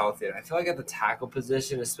relatively healthy. And I feel like at the tackle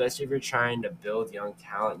position, especially if you're trying to build young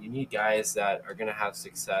talent, you need guys that are going to have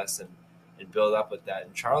success and build up with that.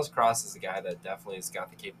 And Charles Cross is a guy that definitely has got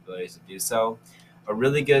the capabilities to do so. A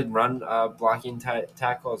really good run blocking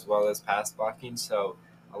tackle as well as pass blocking. So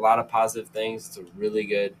a lot of positive things. It's a really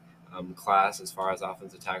good class as far as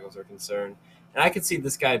offensive tackles are concerned. And I could see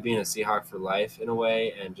this guy being a Seahawk for life in a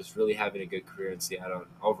way and just really having a good career in Seattle and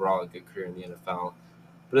overall a good career in the NFL.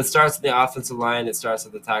 But it starts at the offensive line. It starts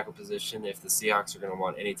at the tackle position. If the Seahawks are going to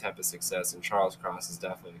want any type of success, and Charles Cross is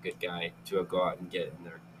definitely a good guy to go out and get in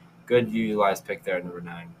there. Good utilized pick there at number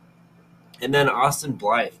 9. And then Austin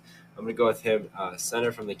Blythe. I'm going to go with him,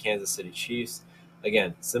 center from the Kansas City Chiefs.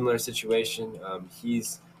 Again, similar situation.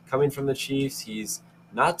 He's coming from the Chiefs. He's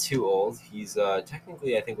not too old. He's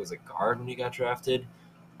technically, I think, was a guard when he got drafted.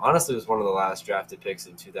 Honestly, was one of the last drafted picks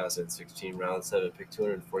in 2016, round 7, pick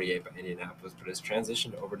 248 by Indianapolis, but has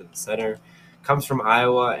transitioned over to the center. Comes from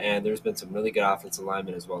Iowa, and there's been some really good offensive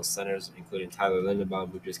linemen as well as centers, including Tyler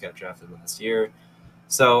Lindenbaum, who just got drafted last year.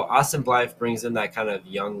 So Austin Blythe brings in that kind of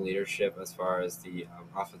young leadership as far as the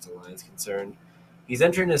offensive line is concerned. He's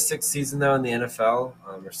entering his 6th season, though, in the NFL,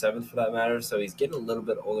 or 7th for that matter, so he's getting a little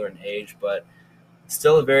bit older in age, but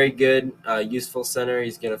still a very good, useful center.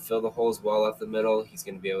 He's going to fill the holes well up the middle. He's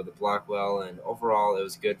going to be able to block well, and overall it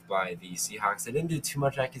was good by the Seahawks. They didn't do too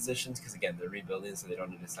much acquisitions because, again, they're rebuilding, so they don't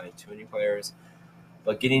need to sign too many players.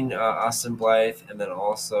 But getting Austin Blythe and then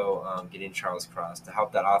also getting Charles Cross to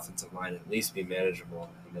help that offensive line at least be manageable,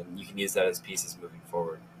 and then you can use that as pieces moving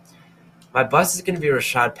forward. My bust is going to be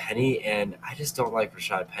Rashad Penny, and I just don't like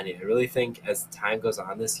Rashad Penny. I really think as time goes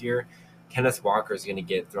on this year, Kenneth Walker is going to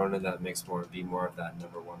get thrown in that mix more and be more of that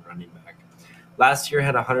number one running back. Last year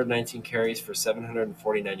had 119 carries for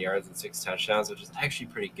 749 yards and 6 touchdowns, which is actually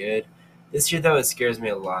pretty good. This year, though, it scares me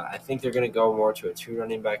a lot. I think they're going to go more to a 2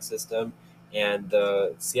 running back system, and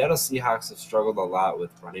the Seattle Seahawks have struggled a lot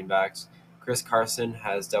with running backs. Chris Carson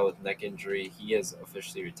has dealt with neck injury. He has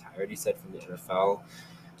officially retired, he said, from the NFL.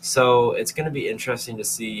 So it's going to be interesting to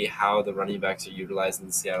see how the running backs are utilized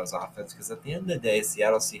in Seattle's offense, because at the end of the day,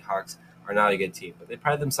 Seattle Seahawks are not a good team, but they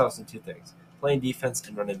pride themselves in 2 things: playing defense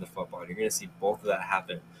and running the football. And you're going to see both of that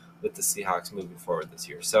happen with the Seahawks moving forward this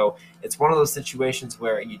year. So it's one of those situations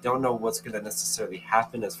where you don't know what's going to necessarily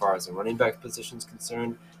happen as far as the running back position is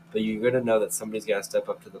concerned, but you're going to know that somebody's got to step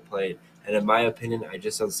up to the plate. And in my opinion, I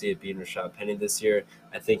just don't see it being Rashad Penny this year.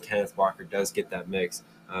 I think Kenneth Walker does get that mix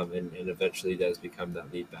and eventually does become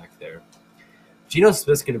that lead back there. Geno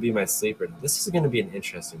Smith's going to be my sleeper. This is going to be an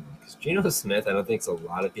interesting one because Geno Smith, I don't think it's a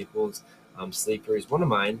lot of people's sleeper. He's one of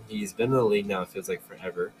mine. He's been in the league now, it feels like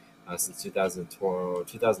forever, since 2012,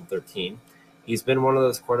 2013. He's been one of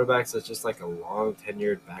those quarterbacks that's just like a long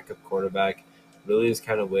tenured backup quarterback. Really has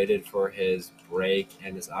kind of waited for his break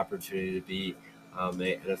and his opportunity to be an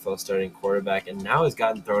NFL starting quarterback, and now has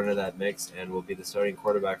gotten thrown into that mix and will be the starting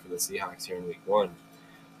quarterback for the Seahawks here in Week 1.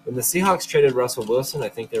 When the Seahawks traded Russell Wilson, I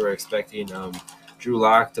think they were expecting Drew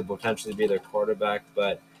Lock to potentially be their quarterback,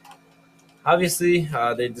 but obviously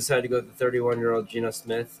they decided to go with the 31-year-old Geno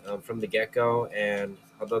Smith from the get-go, and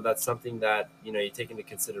although that's something that you take into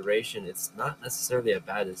consideration, it's not necessarily a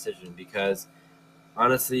bad decision because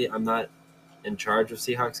honestly, I'm not in charge of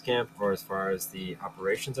Seahawks camp or as far as the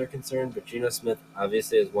operations are concerned, but Geno Smith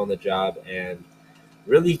obviously has won the job, and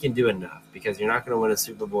really he can do enough because you're not going to win a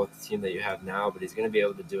Super Bowl with the team that you have now, but he's going to be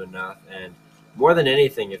able to do enough. And more than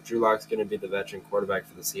anything, if Drew Lock's going to be the veteran quarterback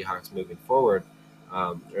for the Seahawks moving forward,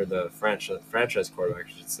 or the franchise quarterback,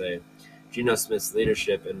 I should say, Geno Smith's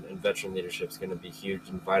leadership and veteran leadership is going to be huge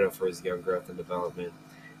and vital for his young growth and development.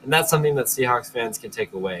 And that's something that Seahawks fans can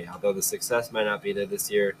take away. Although the success might not be there this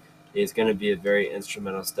year, it's going to be a very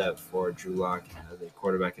instrumental step for Drew Lock as a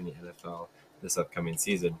quarterback in the NFL this upcoming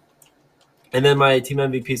season. And then my team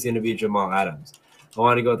MVP is going to be Jamal Adams. I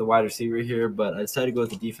want to go with the wide receiver here, but I decided to go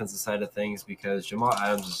with the defensive side of things because Jamal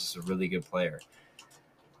Adams is just a really good player.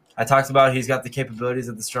 I talked about he's got the capabilities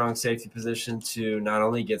of the strong safety position to not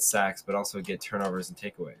only get sacks, but also get turnovers and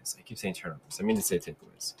takeaways. I keep saying turnovers. I mean to say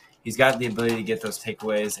takeaways. He's got the ability to get those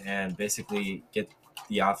takeaways and basically get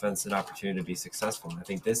the offense an opportunity to be successful. And I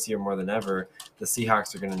think this year more than ever, the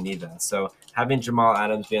Seahawks are going to need that. So having Jamal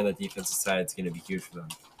Adams be on the defensive side is going to be huge for them.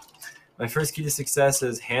 My first key to success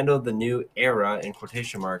is handle the new era in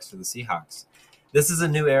quotation marks for the Seahawks. This is a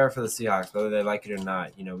new era for the Seahawks, whether they like it or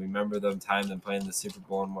not. Remember them playing the Super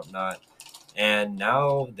Bowl and whatnot. And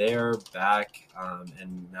now they're back,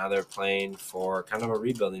 and now they're playing for kind of a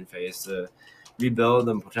rebuilding phase to rebuild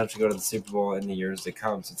and potentially go to the Super Bowl in the years to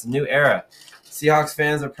come. So it's a new era. Seahawks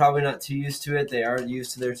fans are probably not too used to it. They are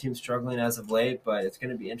used to their team struggling as of late, but it's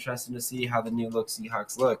going to be interesting to see how the new look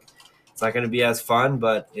Seahawks look. It's not going to be as fun,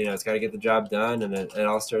 but it's got to get the job done, and it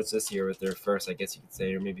all starts this year with their first, I guess you could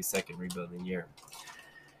say, or maybe second rebuilding year.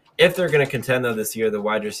 If they're going to contend, though, this year, the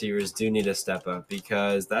wide receivers do need to step up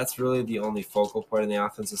because that's really the only focal point on the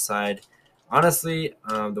offensive side. Honestly,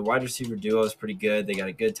 the wide receiver duo is pretty good. They got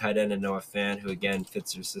a good tight end and Noah Fant, who, again,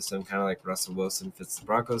 fits their system, kind of like Russell Wilson fits the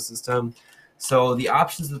Broncos system. So the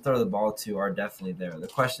options to throw the ball to are definitely there. The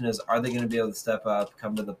question is, are they going to be able to step up,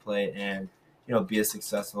 come to the plate, and be a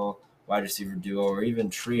successful wide receiver duo or even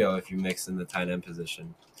trio if you mix in the tight end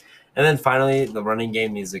position? And then finally, the running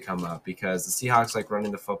game needs to come up because the Seahawks like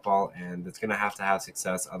running the football, and it's going to have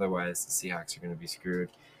success. Otherwise, the Seahawks are going to be screwed.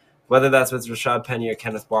 Whether that's with Rashad Penny or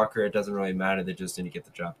Kenneth Walker, it doesn't really matter. They just need to get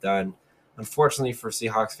the job done. Unfortunately for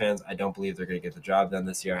Seahawks fans, I don't believe they're going to get the job done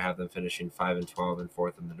this year. I have them finishing 5-12 and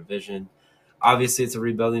 4th in the division. Obviously, it's a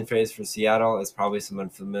rebuilding phase for Seattle. It's probably some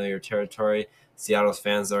unfamiliar territory. Seattle's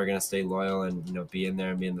fans are going to stay loyal and be in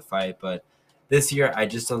there and be in the fight. But this year, I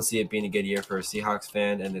just don't see it being a good year for a Seahawks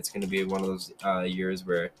fan, and it's going to be one of those years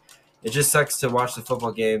where it just sucks to watch the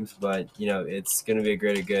football games, but it's going to be a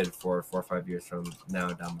greater good for 4 or 5 years from now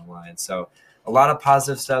down the line. So a lot of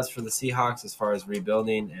positive steps for the Seahawks as far as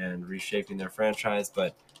rebuilding and reshaping their franchise,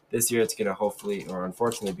 but this year it's going to hopefully or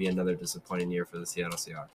unfortunately be another disappointing year for the Seattle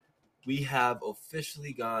Seahawks. we have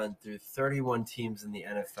officially gone through 31 teams in the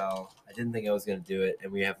NFL. I didn't think I was going to do it,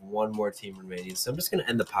 and we have one more team remaining. So I'm just going to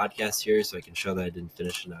end the podcast here so I can show that I didn't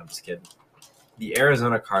finish it. No, I'm just kidding. The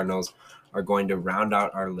Arizona Cardinals are going to round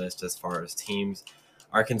out our list as far as teams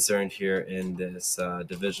are concerned here in this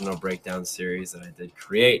divisional breakdown series that I did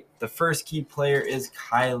create. The first key player is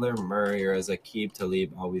Kyler Murray, or as Aqib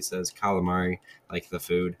Talib always says, calamari, like the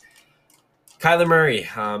food. Kyler Murray,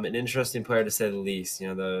 an interesting player to say the least.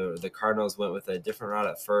 You know, the Cardinals went with a different route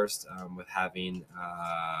at first, with having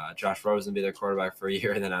Josh Rosen be their quarterback for a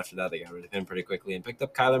year, and then after that they got rid of him pretty quickly and picked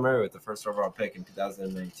up Kyler Murray with the first overall pick in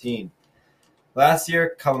 2019. Last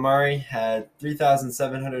year, Kyler Murray had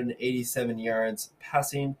 3,787 yards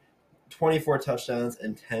passing, 24 touchdowns,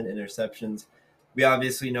 and 10 interceptions. We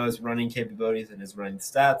obviously know his running capabilities and his running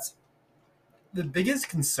stats. The biggest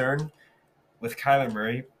concern with Kyler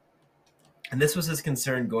Murray, and this was his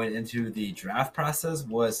concern going into the draft process,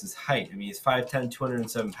 was his height. I mean, he's 5'10",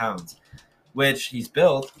 207 pounds, which he's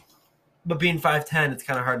built. But being 5'10", it's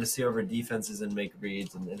kind of hard to see over defenses and make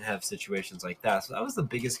reads and have situations like that. So that was the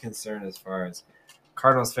biggest concern as far as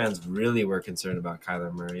Cardinals fans really were concerned about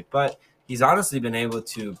Kyler Murray. But he's honestly been able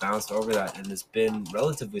to bounce over that and has been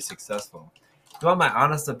relatively successful. If you want my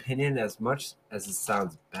honest opinion, as much as it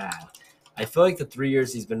sounds bad, I feel like the 3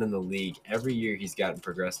 years he's been in the league, every year he's gotten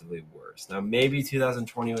progressively worse. Now, maybe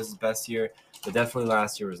 2020 was his best year, but definitely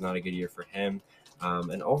last year was not a good year for him.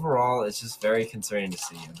 And overall, it's just very concerning to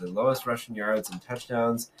see. The lowest rushing yards and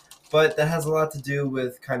touchdowns, but that has a lot to do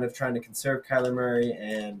with kind of trying to conserve Kyler Murray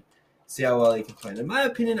and see how well he can play. And in my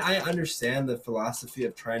opinion, I understand the philosophy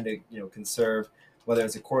of trying to, conserve, whether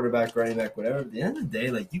it's a quarterback, running back, whatever. At the end of the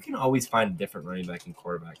day, like, you can always find a different running back and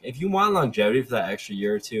quarterback. If you want longevity for that extra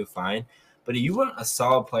year or two, fine. But if you want a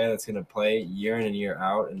solid player that's going to play year in and year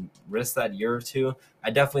out and risk that year or two,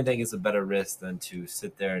 I definitely think it's a better risk than to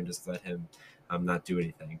sit there and just let him not do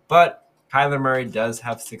anything. But Kyler Murray does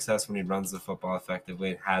have success when he runs the football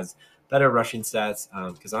effectively and has better rushing stats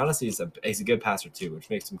because honestly he's a good passer too, which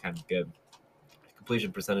makes him kind of good.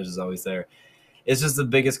 Completion percentage is always there. It's just the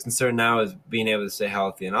biggest concern now is being able to stay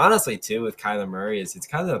healthy. And honestly, too, with Kyler Murray, it's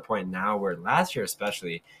kind of the point now where last year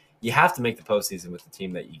especially, you have to make the postseason with the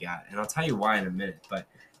team that you got. And I'll tell you why in a minute. But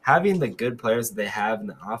having the good players that they have in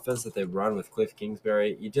the offense that they run with Cliff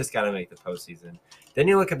Kingsbury, you just got to make the postseason. Then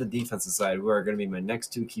you look at the defensive side, who are going to be my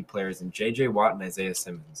next two key players, in J.J. Watt and Isaiah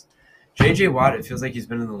Simmons. J.J. Watt, it feels like he's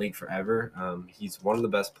been in the league forever. He's one of the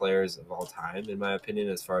best players of all time, in my opinion,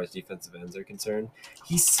 as far as defensive ends are concerned.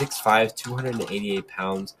 He's 6'5", 288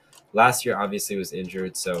 pounds. Last year, obviously, was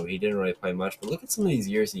injured, so he didn't really play much. But look at some of these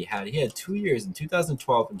years he had. He had 2 years in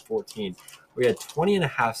 2012 and 14 where he had 20 and a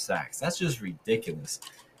half sacks. That's just ridiculous.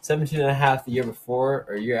 17 and a half the year before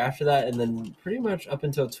or year after that, and then pretty much up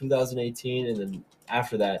until 2018, and then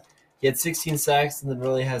after that, he had 16 sacks and then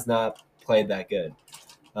really has not played that good.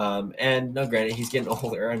 And no, granted, he's getting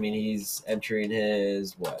older. I mean, he's entering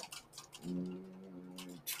his, 12th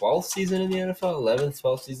season in the NFL, 11th,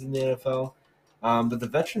 12th season in the NFL. But the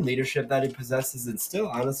veteran leadership that he possesses, and still,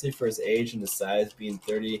 honestly, for his age and his size, being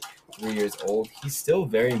 33 years old, he's still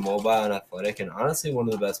very mobile and athletic, and honestly one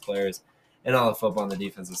of the best players in all of football on the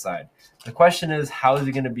defensive side. The question is, how is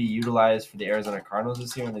he going to be utilized for the Arizona Cardinals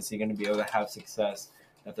this year, and is he going to be able to have success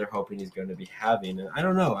that they're hoping he's going to be having? And I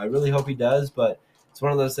don't know. I really hope he does, but it's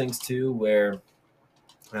one of those things, too, where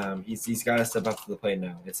he's got to step up to the plate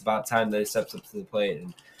now. It's about time that he steps up to the plate,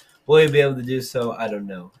 and will he be able to do so? I don't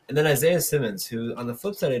know. And then Isaiah Simmons, who on the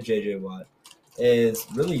flip side of J.J. Watt, is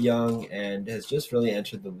really young and has just really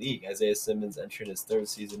entered the league. Isaiah Simmons entering his third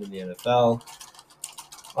season in the NFL.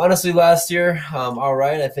 Honestly, last year, all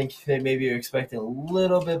right. I think maybe you're expecting a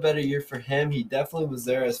little bit better year for him. He definitely was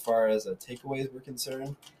there as far as takeaways were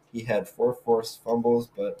concerned. He had 4 forced fumbles,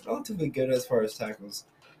 but relatively good as far as tackles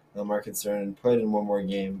are concerned, and played in one more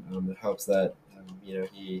game. It helps that,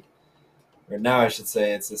 now I should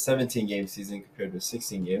say it's a 17-game season compared to a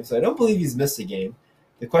 16 game. So I don't believe he's missed a game.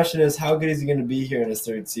 The question is, how good is he going to be here in his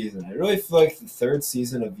third season? I really feel like the third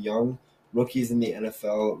season of young rookies in the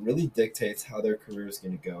NFL really dictates how their career is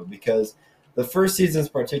going to go, because the first season in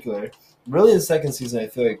particular, really the second season I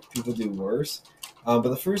feel like people do worse. But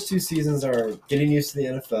the first 2 seasons are getting used to the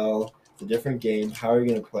NFL, it's a different game, how are you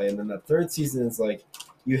going to play? And then that third season is like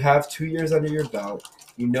you have 2 years under your belt,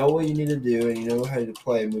 you know what you need to do, and you know how to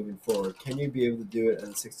play moving forward. Can you be able to do it at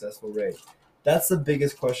a successful rate? That's the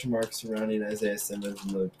biggest question mark surrounding Isaiah Simmons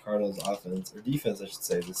and the Cardinals offense, or defense I should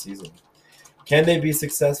say, this season. Can they be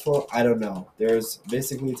successful? I don't know. There's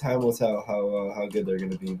basically time will tell how good they're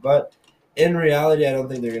going to be. But in reality, I don't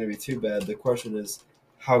think they're going to be too bad. The question is,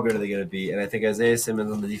 how good are they going to be? And I think Isaiah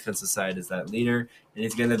Simmons on the defensive side is that leader, and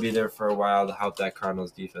he's going to be there for a while to help that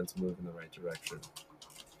Cardinals defense move in the right direction.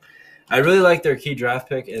 I really like their key draft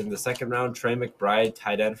pick in the second round, Trey McBride,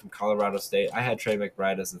 tight end from Colorado State. I had Trey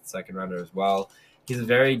McBride as the second rounder as well. He's a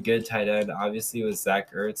very good tight end, obviously with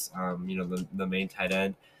Zach Ertz, the main tight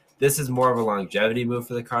end. This is more of a longevity move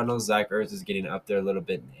for the Cardinals. Zach Ertz is getting up there a little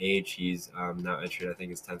bit in age. He's now entered, I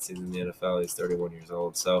think, his 10th season in the NFL. He's 31 years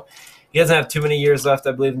old. So he doesn't have too many years left,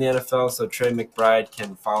 I believe, in the NFL. So Trey McBride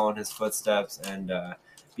can follow in his footsteps and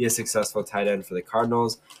be a successful tight end for the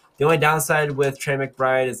Cardinals. The only downside with Trey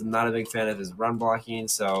McBride is I'm not a big fan of his run blocking.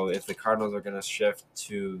 So if the Cardinals are going to shift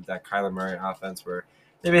to that Kyler Murray offense where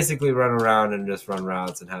they basically run around and just run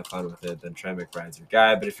routes and have fun with it, then Trey McBride's your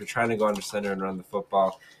guy. But if you're trying to go under center and run the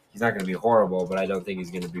football, he's not going to be horrible, but I don't think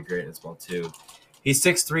he's going to be great as well, too. He's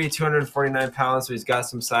 6'3", 249 pounds, so he's got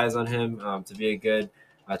some size on him to be a good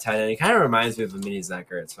tight end. He kind of reminds me of a mini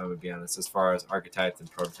Zach Ertz, if I'm going to be honest, as far as archetypes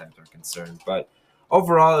and prototypes are concerned. But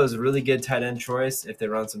overall, it was a really good tight end choice. If they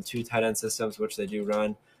run some 2 tight end systems, which they do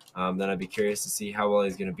run, then I'd be curious to see how well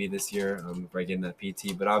he's going to be this year by getting that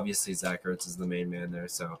PT. But obviously, Zach Ertz is the main man there,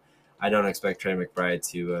 so I don't expect Trey McBride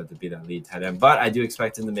to be that lead tight end. But I do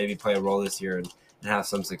expect him to maybe play a role this year and have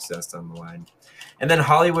some success down the line. And then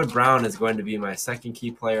Hollywood Brown is going to be my second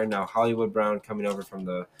key player. Now, Hollywood Brown coming over from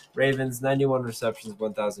the Ravens, 91 receptions,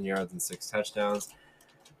 1,000 yards, and 6 touchdowns.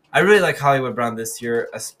 I really like Hollywood Brown this year,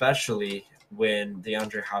 especially when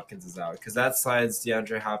DeAndre Hopkins is out, because that slides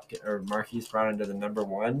DeAndre Hopkins or Marquise Brown into the number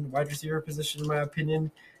 1 wide receiver position, in my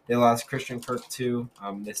opinion. They lost Christian Kirk too.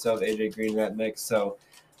 They still have AJ Green in that mix. So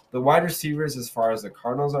the wide receivers, as far as the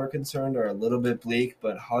Cardinals are concerned, are a little bit bleak,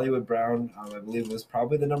 but Hollywood Brown, I believe, was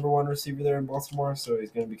probably the number 1 receiver there in Baltimore, so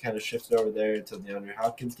he's going to be kind of shifted over there until DeAndre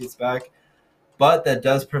Hopkins gets back. But that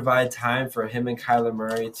does provide time for him and Kyler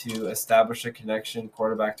Murray to establish a connection,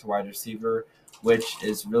 quarterback to wide receiver, which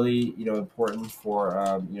is really, important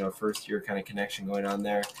for, first-year kind of connection going on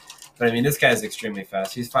there. But, I mean, this guy is extremely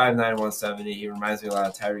fast. He's 5'9", 170. He reminds me a lot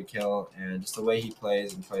of Tyreek Hill, and just the way he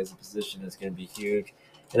plays and plays the position is going to be huge.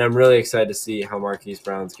 And I'm really excited to see how Marquise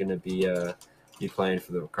Brown's going to be playing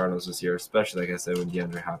for the Cardinals this year, especially, like I said, when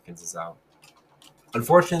DeAndre Hopkins is out.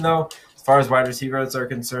 Unfortunately, though, as far as wide receivers are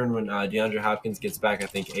concerned, when DeAndre Hopkins gets back, I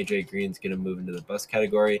think AJ Green's going to move into the bust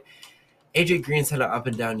category. AJ Green's had an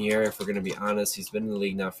up-and-down year, if we're going to be honest. He's been in the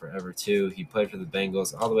league now forever, too. He played for the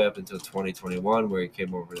Bengals all the way up until 2021, where he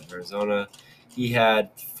came over to Arizona. He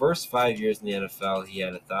had first 5 years in the NFL, he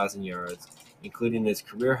had 1,000 yards, including his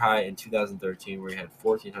career high in 2013, where he had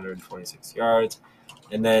 1,426 yards,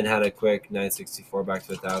 and then had a quick 964 back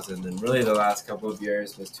to 1,000. And really the last couple of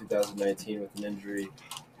years was 2019 with an injury,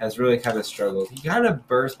 has really kind of struggled. He kind of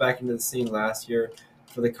burst back into the scene last year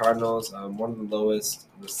for the Cardinals, one of the lowest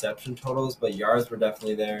reception totals, but yards were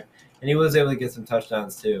definitely there, and he was able to get some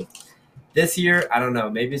touchdowns too. This year, I don't know,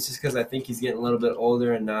 maybe it's just because I think he's getting a little bit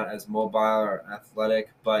older and not as mobile or athletic,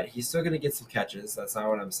 but he's still going to get some catches. That's not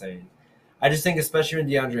what I'm saying. I just think especially when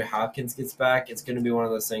DeAndre Hopkins gets back, it's going to be one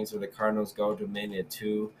of those things where the Cardinals go to mainly a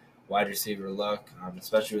 2 wide receiver look,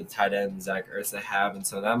 especially with tight end Zach Ertz they have, and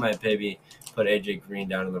so that might maybe put AJ Green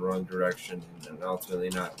down in the wrong direction and ultimately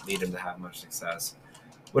not lead him to have much success.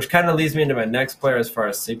 Which kind of leads me into my next player as far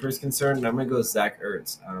as sleeper is concerned, and I'm going to go with Zach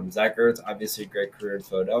Ertz. Zach Ertz, obviously a great career in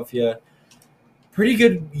Philadelphia. Pretty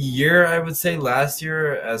good year, I would say, last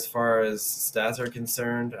year as far as stats are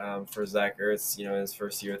concerned for Zach Ertz. His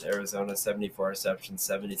first year with Arizona, 74 receptions,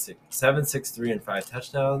 763, and 5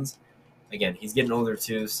 touchdowns. Again, he's getting older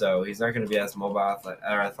too, so he's not going to be as mobile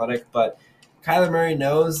or athletic, but Kyler Murray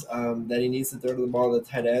knows that he needs to throw the ball to the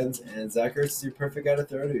tight ends, and Zach Ertz is the perfect guy to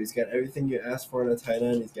throw to. He's got everything you ask for in a tight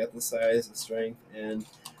end. He's got the size, the strength, and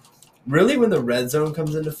really when the red zone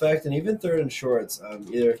comes into effect, and even third and shorts,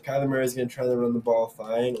 either Kyler Murray is going to try to run the ball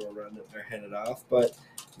fine or run it or hand it off, but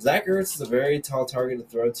Zach Ertz is a very tall target to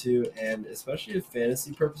throw to, and especially if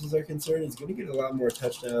fantasy purposes are concerned, he's going to get a lot more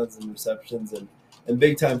touchdowns and receptions and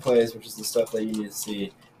big-time plays, which is the stuff that you need to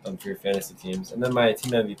see for your fantasy teams. And then my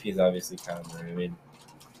team MVP is obviously Kyler Murray. I mean,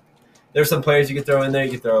 there's some players you could throw in there.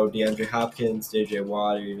 You could throw DeAndre Hopkins, J.J.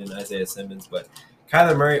 Watt, or even Isaiah Simmons. But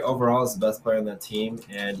Kyler Murray overall is the best player on that team.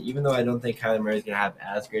 And even though I don't think Kyler Murray is going to have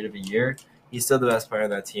as great of a year, he's still the best player on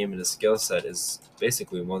that team, and his skill set is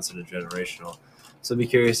basically once in a generational. So be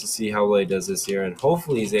curious to see how well he does this year, and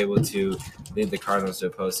hopefully he's able to lead the Cardinals to a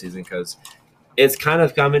postseason, because it's kind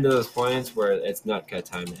of coming to those points where it's nut cut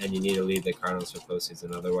time, and you need to lead the Cardinals to a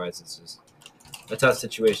postseason. Otherwise, it's just a tough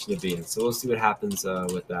situation to be in. So we'll see what happens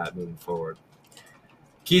with that moving forward.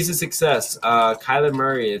 Keys to success. Kyler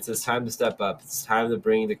Murray, it's his time to step up. It's time to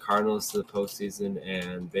bring the Cardinals to the postseason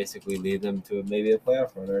and basically lead them to maybe a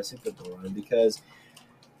playoff run or a Super Bowl run, because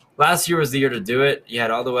last year was the year to do it. You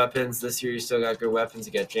had all the weapons. This year you still got good weapons.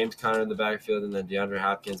 You got James Conner in the backfield, and then DeAndre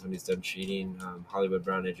Hopkins when he's done cheating, Hollywood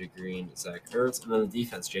Brown, AJ Green, Zach Ertz, and then the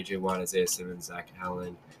defense, J.J. Watt, Isaiah Simmons, Zach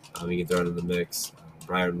Allen. You can throw into the mix.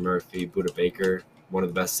 Brian Murphy, Budda Baker, one of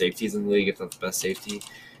the best safeties in the league, if not the best safety.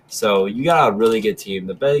 So you got a really good team.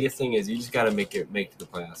 The biggest thing is you just got to make it to the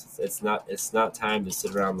playoffs. It's not time to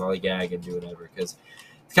sit around lollygag and do whatever, because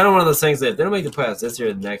it's kind of one of those things that if they don't make the playoffs this year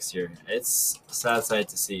or next year, it's a sad sight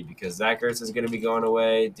to see, because Zach Ertz is going to be going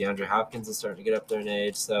away. DeAndre Hopkins is starting to get up there in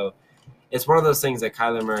age. So it's one of those things that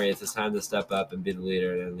Kyler Murray, it's his time to step up and be the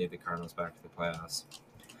leader and lead the Cardinals back to the playoffs.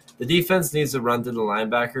 The defense needs to run through the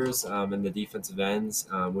linebackers and the defensive ends,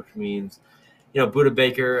 which means, Budda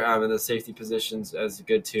Baker in the safety positions is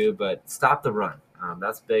good too, but stop the run.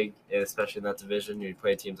 That's big, especially in that division. You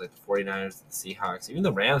play teams like the 49ers, the Seahawks, even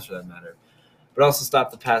the Rams for that matter. But also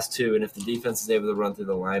stop the pass too. And if the defense is able to run through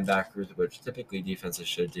the linebackers, which typically defenses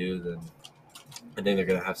should do, then I think they're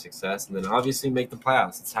going to have success. And then obviously make the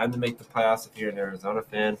playoffs. It's time to make the playoffs if you're an Arizona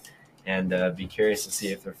fan, and be curious to see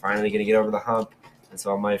if they're finally going to get over the hump. And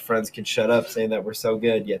so all my friends can shut up saying that we're so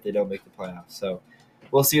good, yet they don't make the playoffs. So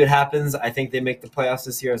we'll see what happens. I think they make the playoffs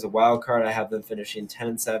this year as a wild card. I have them finishing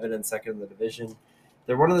 10-7 and second in the division.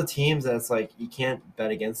 They're one of the teams that's like you can't bet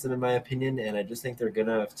against them, in my opinion, and I just think they're good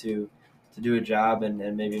enough to do a job and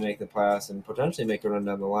maybe make the playoffs and potentially make a run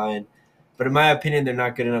down the line. But in my opinion, they're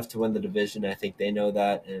not good enough to win the division. I think they know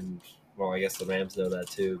that, and, well, I guess the Rams know that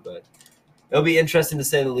too. But it'll be interesting to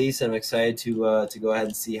say the least. I'm excited to go ahead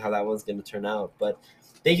and see how that one's going to turn out. But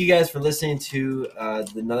thank you guys for listening to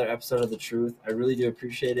another episode of The Truth. I really do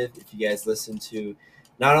appreciate it if you guys listen to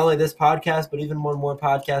not only this podcast, but even one more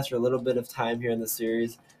podcast for a little bit of time here in the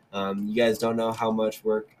series. You guys don't know how much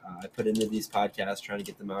work I put into these podcasts trying to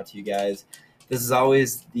get them out to you guys. This is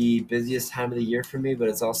always the busiest time of the year for me, but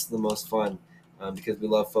it's also the most fun because we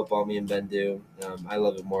love football, me and Ben do. I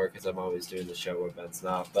love it more because I'm always doing the show where Ben's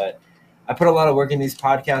not. But I put a lot of work in these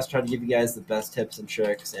podcasts, trying to give you guys the best tips and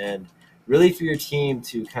tricks, and really for your team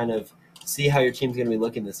to kind of see how your team's going to be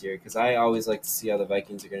looking this year, because I always like to see how the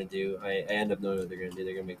Vikings are going to do. I end up knowing what they're going to do.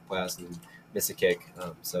 They're going to make the playoffs and miss a kick.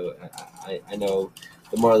 So I know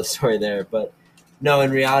the moral of the story there. But no,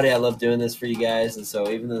 in reality, I love doing this for you guys. And so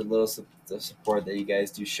even the little support that you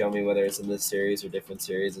guys do show me, whether it's in this series or different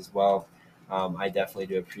series as well, I definitely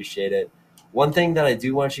do appreciate it. One thing that I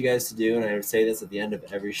do want you guys to do, and I would say this at the end of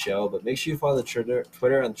every show, but make sure you follow the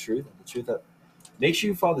Twitter on Make sure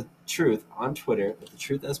you follow The Truth on Twitter with The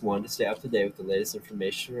Truth as one to stay up to date with the latest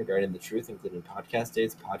information regarding The Truth, including podcast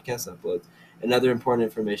dates, podcast uploads, and other important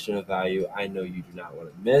information of value I know you do not want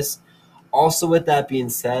to miss. Also, with that being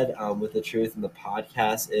said, with The Truth and the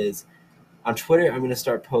podcast is on Twitter, I'm going to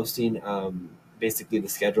start posting basically the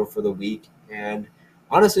schedule for the week. And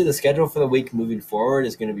honestly, the schedule for the week moving forward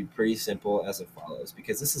is going to be pretty simple as it follows,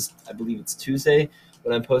 because this is, I believe it's Tuesday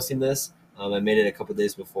when I'm posting this. I made it a couple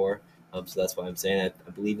days before. So that's why I'm saying I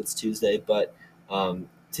believe it's Tuesday. But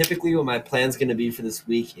typically what my plan is going to be for this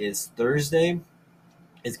week is Thursday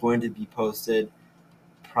is going to be posted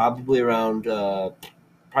probably around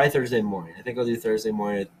probably Thursday morning. I think I'll do Thursday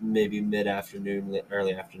morning, maybe mid-afternoon,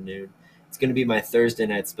 early afternoon. It's going to be my Thursday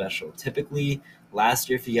night special. Typically, last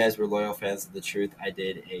year, if you guys were loyal fans of The Truth, I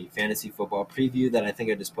did a fantasy football preview that I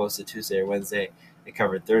think I just posted Tuesday or Wednesday. It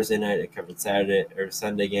covered Thursday night, it covered Saturday or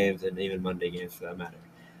Sunday games, and even Monday games for that matter.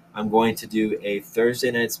 I'm going to do a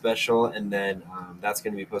Thursday night special, and then that's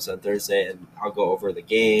going to be posted on Thursday, and I'll go over the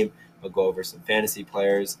game. I'll go over some fantasy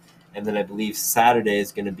players, and then I believe Saturday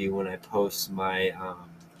is going to be when I post my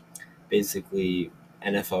basically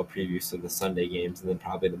NFL previews of the Sunday games, and then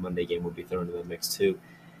probably the Monday game will be thrown in the mix too.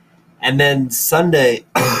 And then Sunday,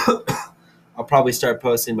 I'll probably start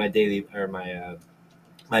posting my daily or my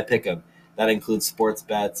pick'em. That includes sports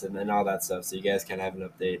bets and all that stuff, so you guys can have an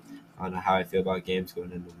update on how I feel about games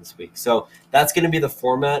going into this week. So that's going to be the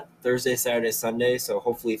format, Thursday, Saturday, Sunday. So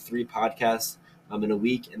hopefully 3 podcasts in a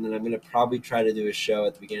week, and then I'm going to probably try to do a show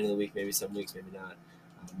at the beginning of the week, maybe some weeks, maybe not,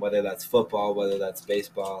 whether that's football, whether that's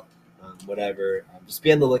baseball, whatever. Just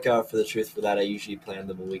be on the lookout for The Truth for that. I usually plan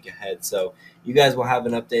them a week ahead. So you guys will have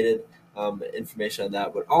an updated information on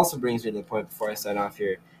that. What also brings me to the point before I sign off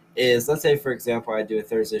here is, let's say, for example, I do a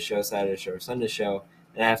Thursday show, Saturday show, or Sunday show,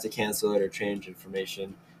 and I have to cancel it or change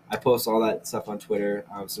information. I post all that stuff on Twitter,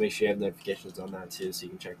 so make sure you have notifications on that too, so you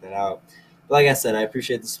can check that out. But like I said, I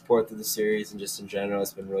appreciate the support through the series, and just in general,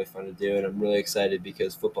 it's been really fun to do, and I'm really excited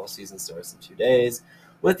because football season starts in 2 days.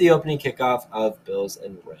 with the opening kickoff of Bills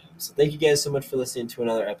and Rams. So thank you guys so much for listening to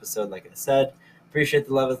another episode. Like I said, appreciate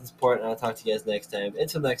the love and support, and I'll talk to you guys next time.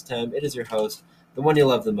 Until next time, it is your host, the one you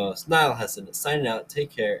love the most, Niall Hessen, signing out.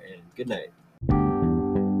 Take care, and good night.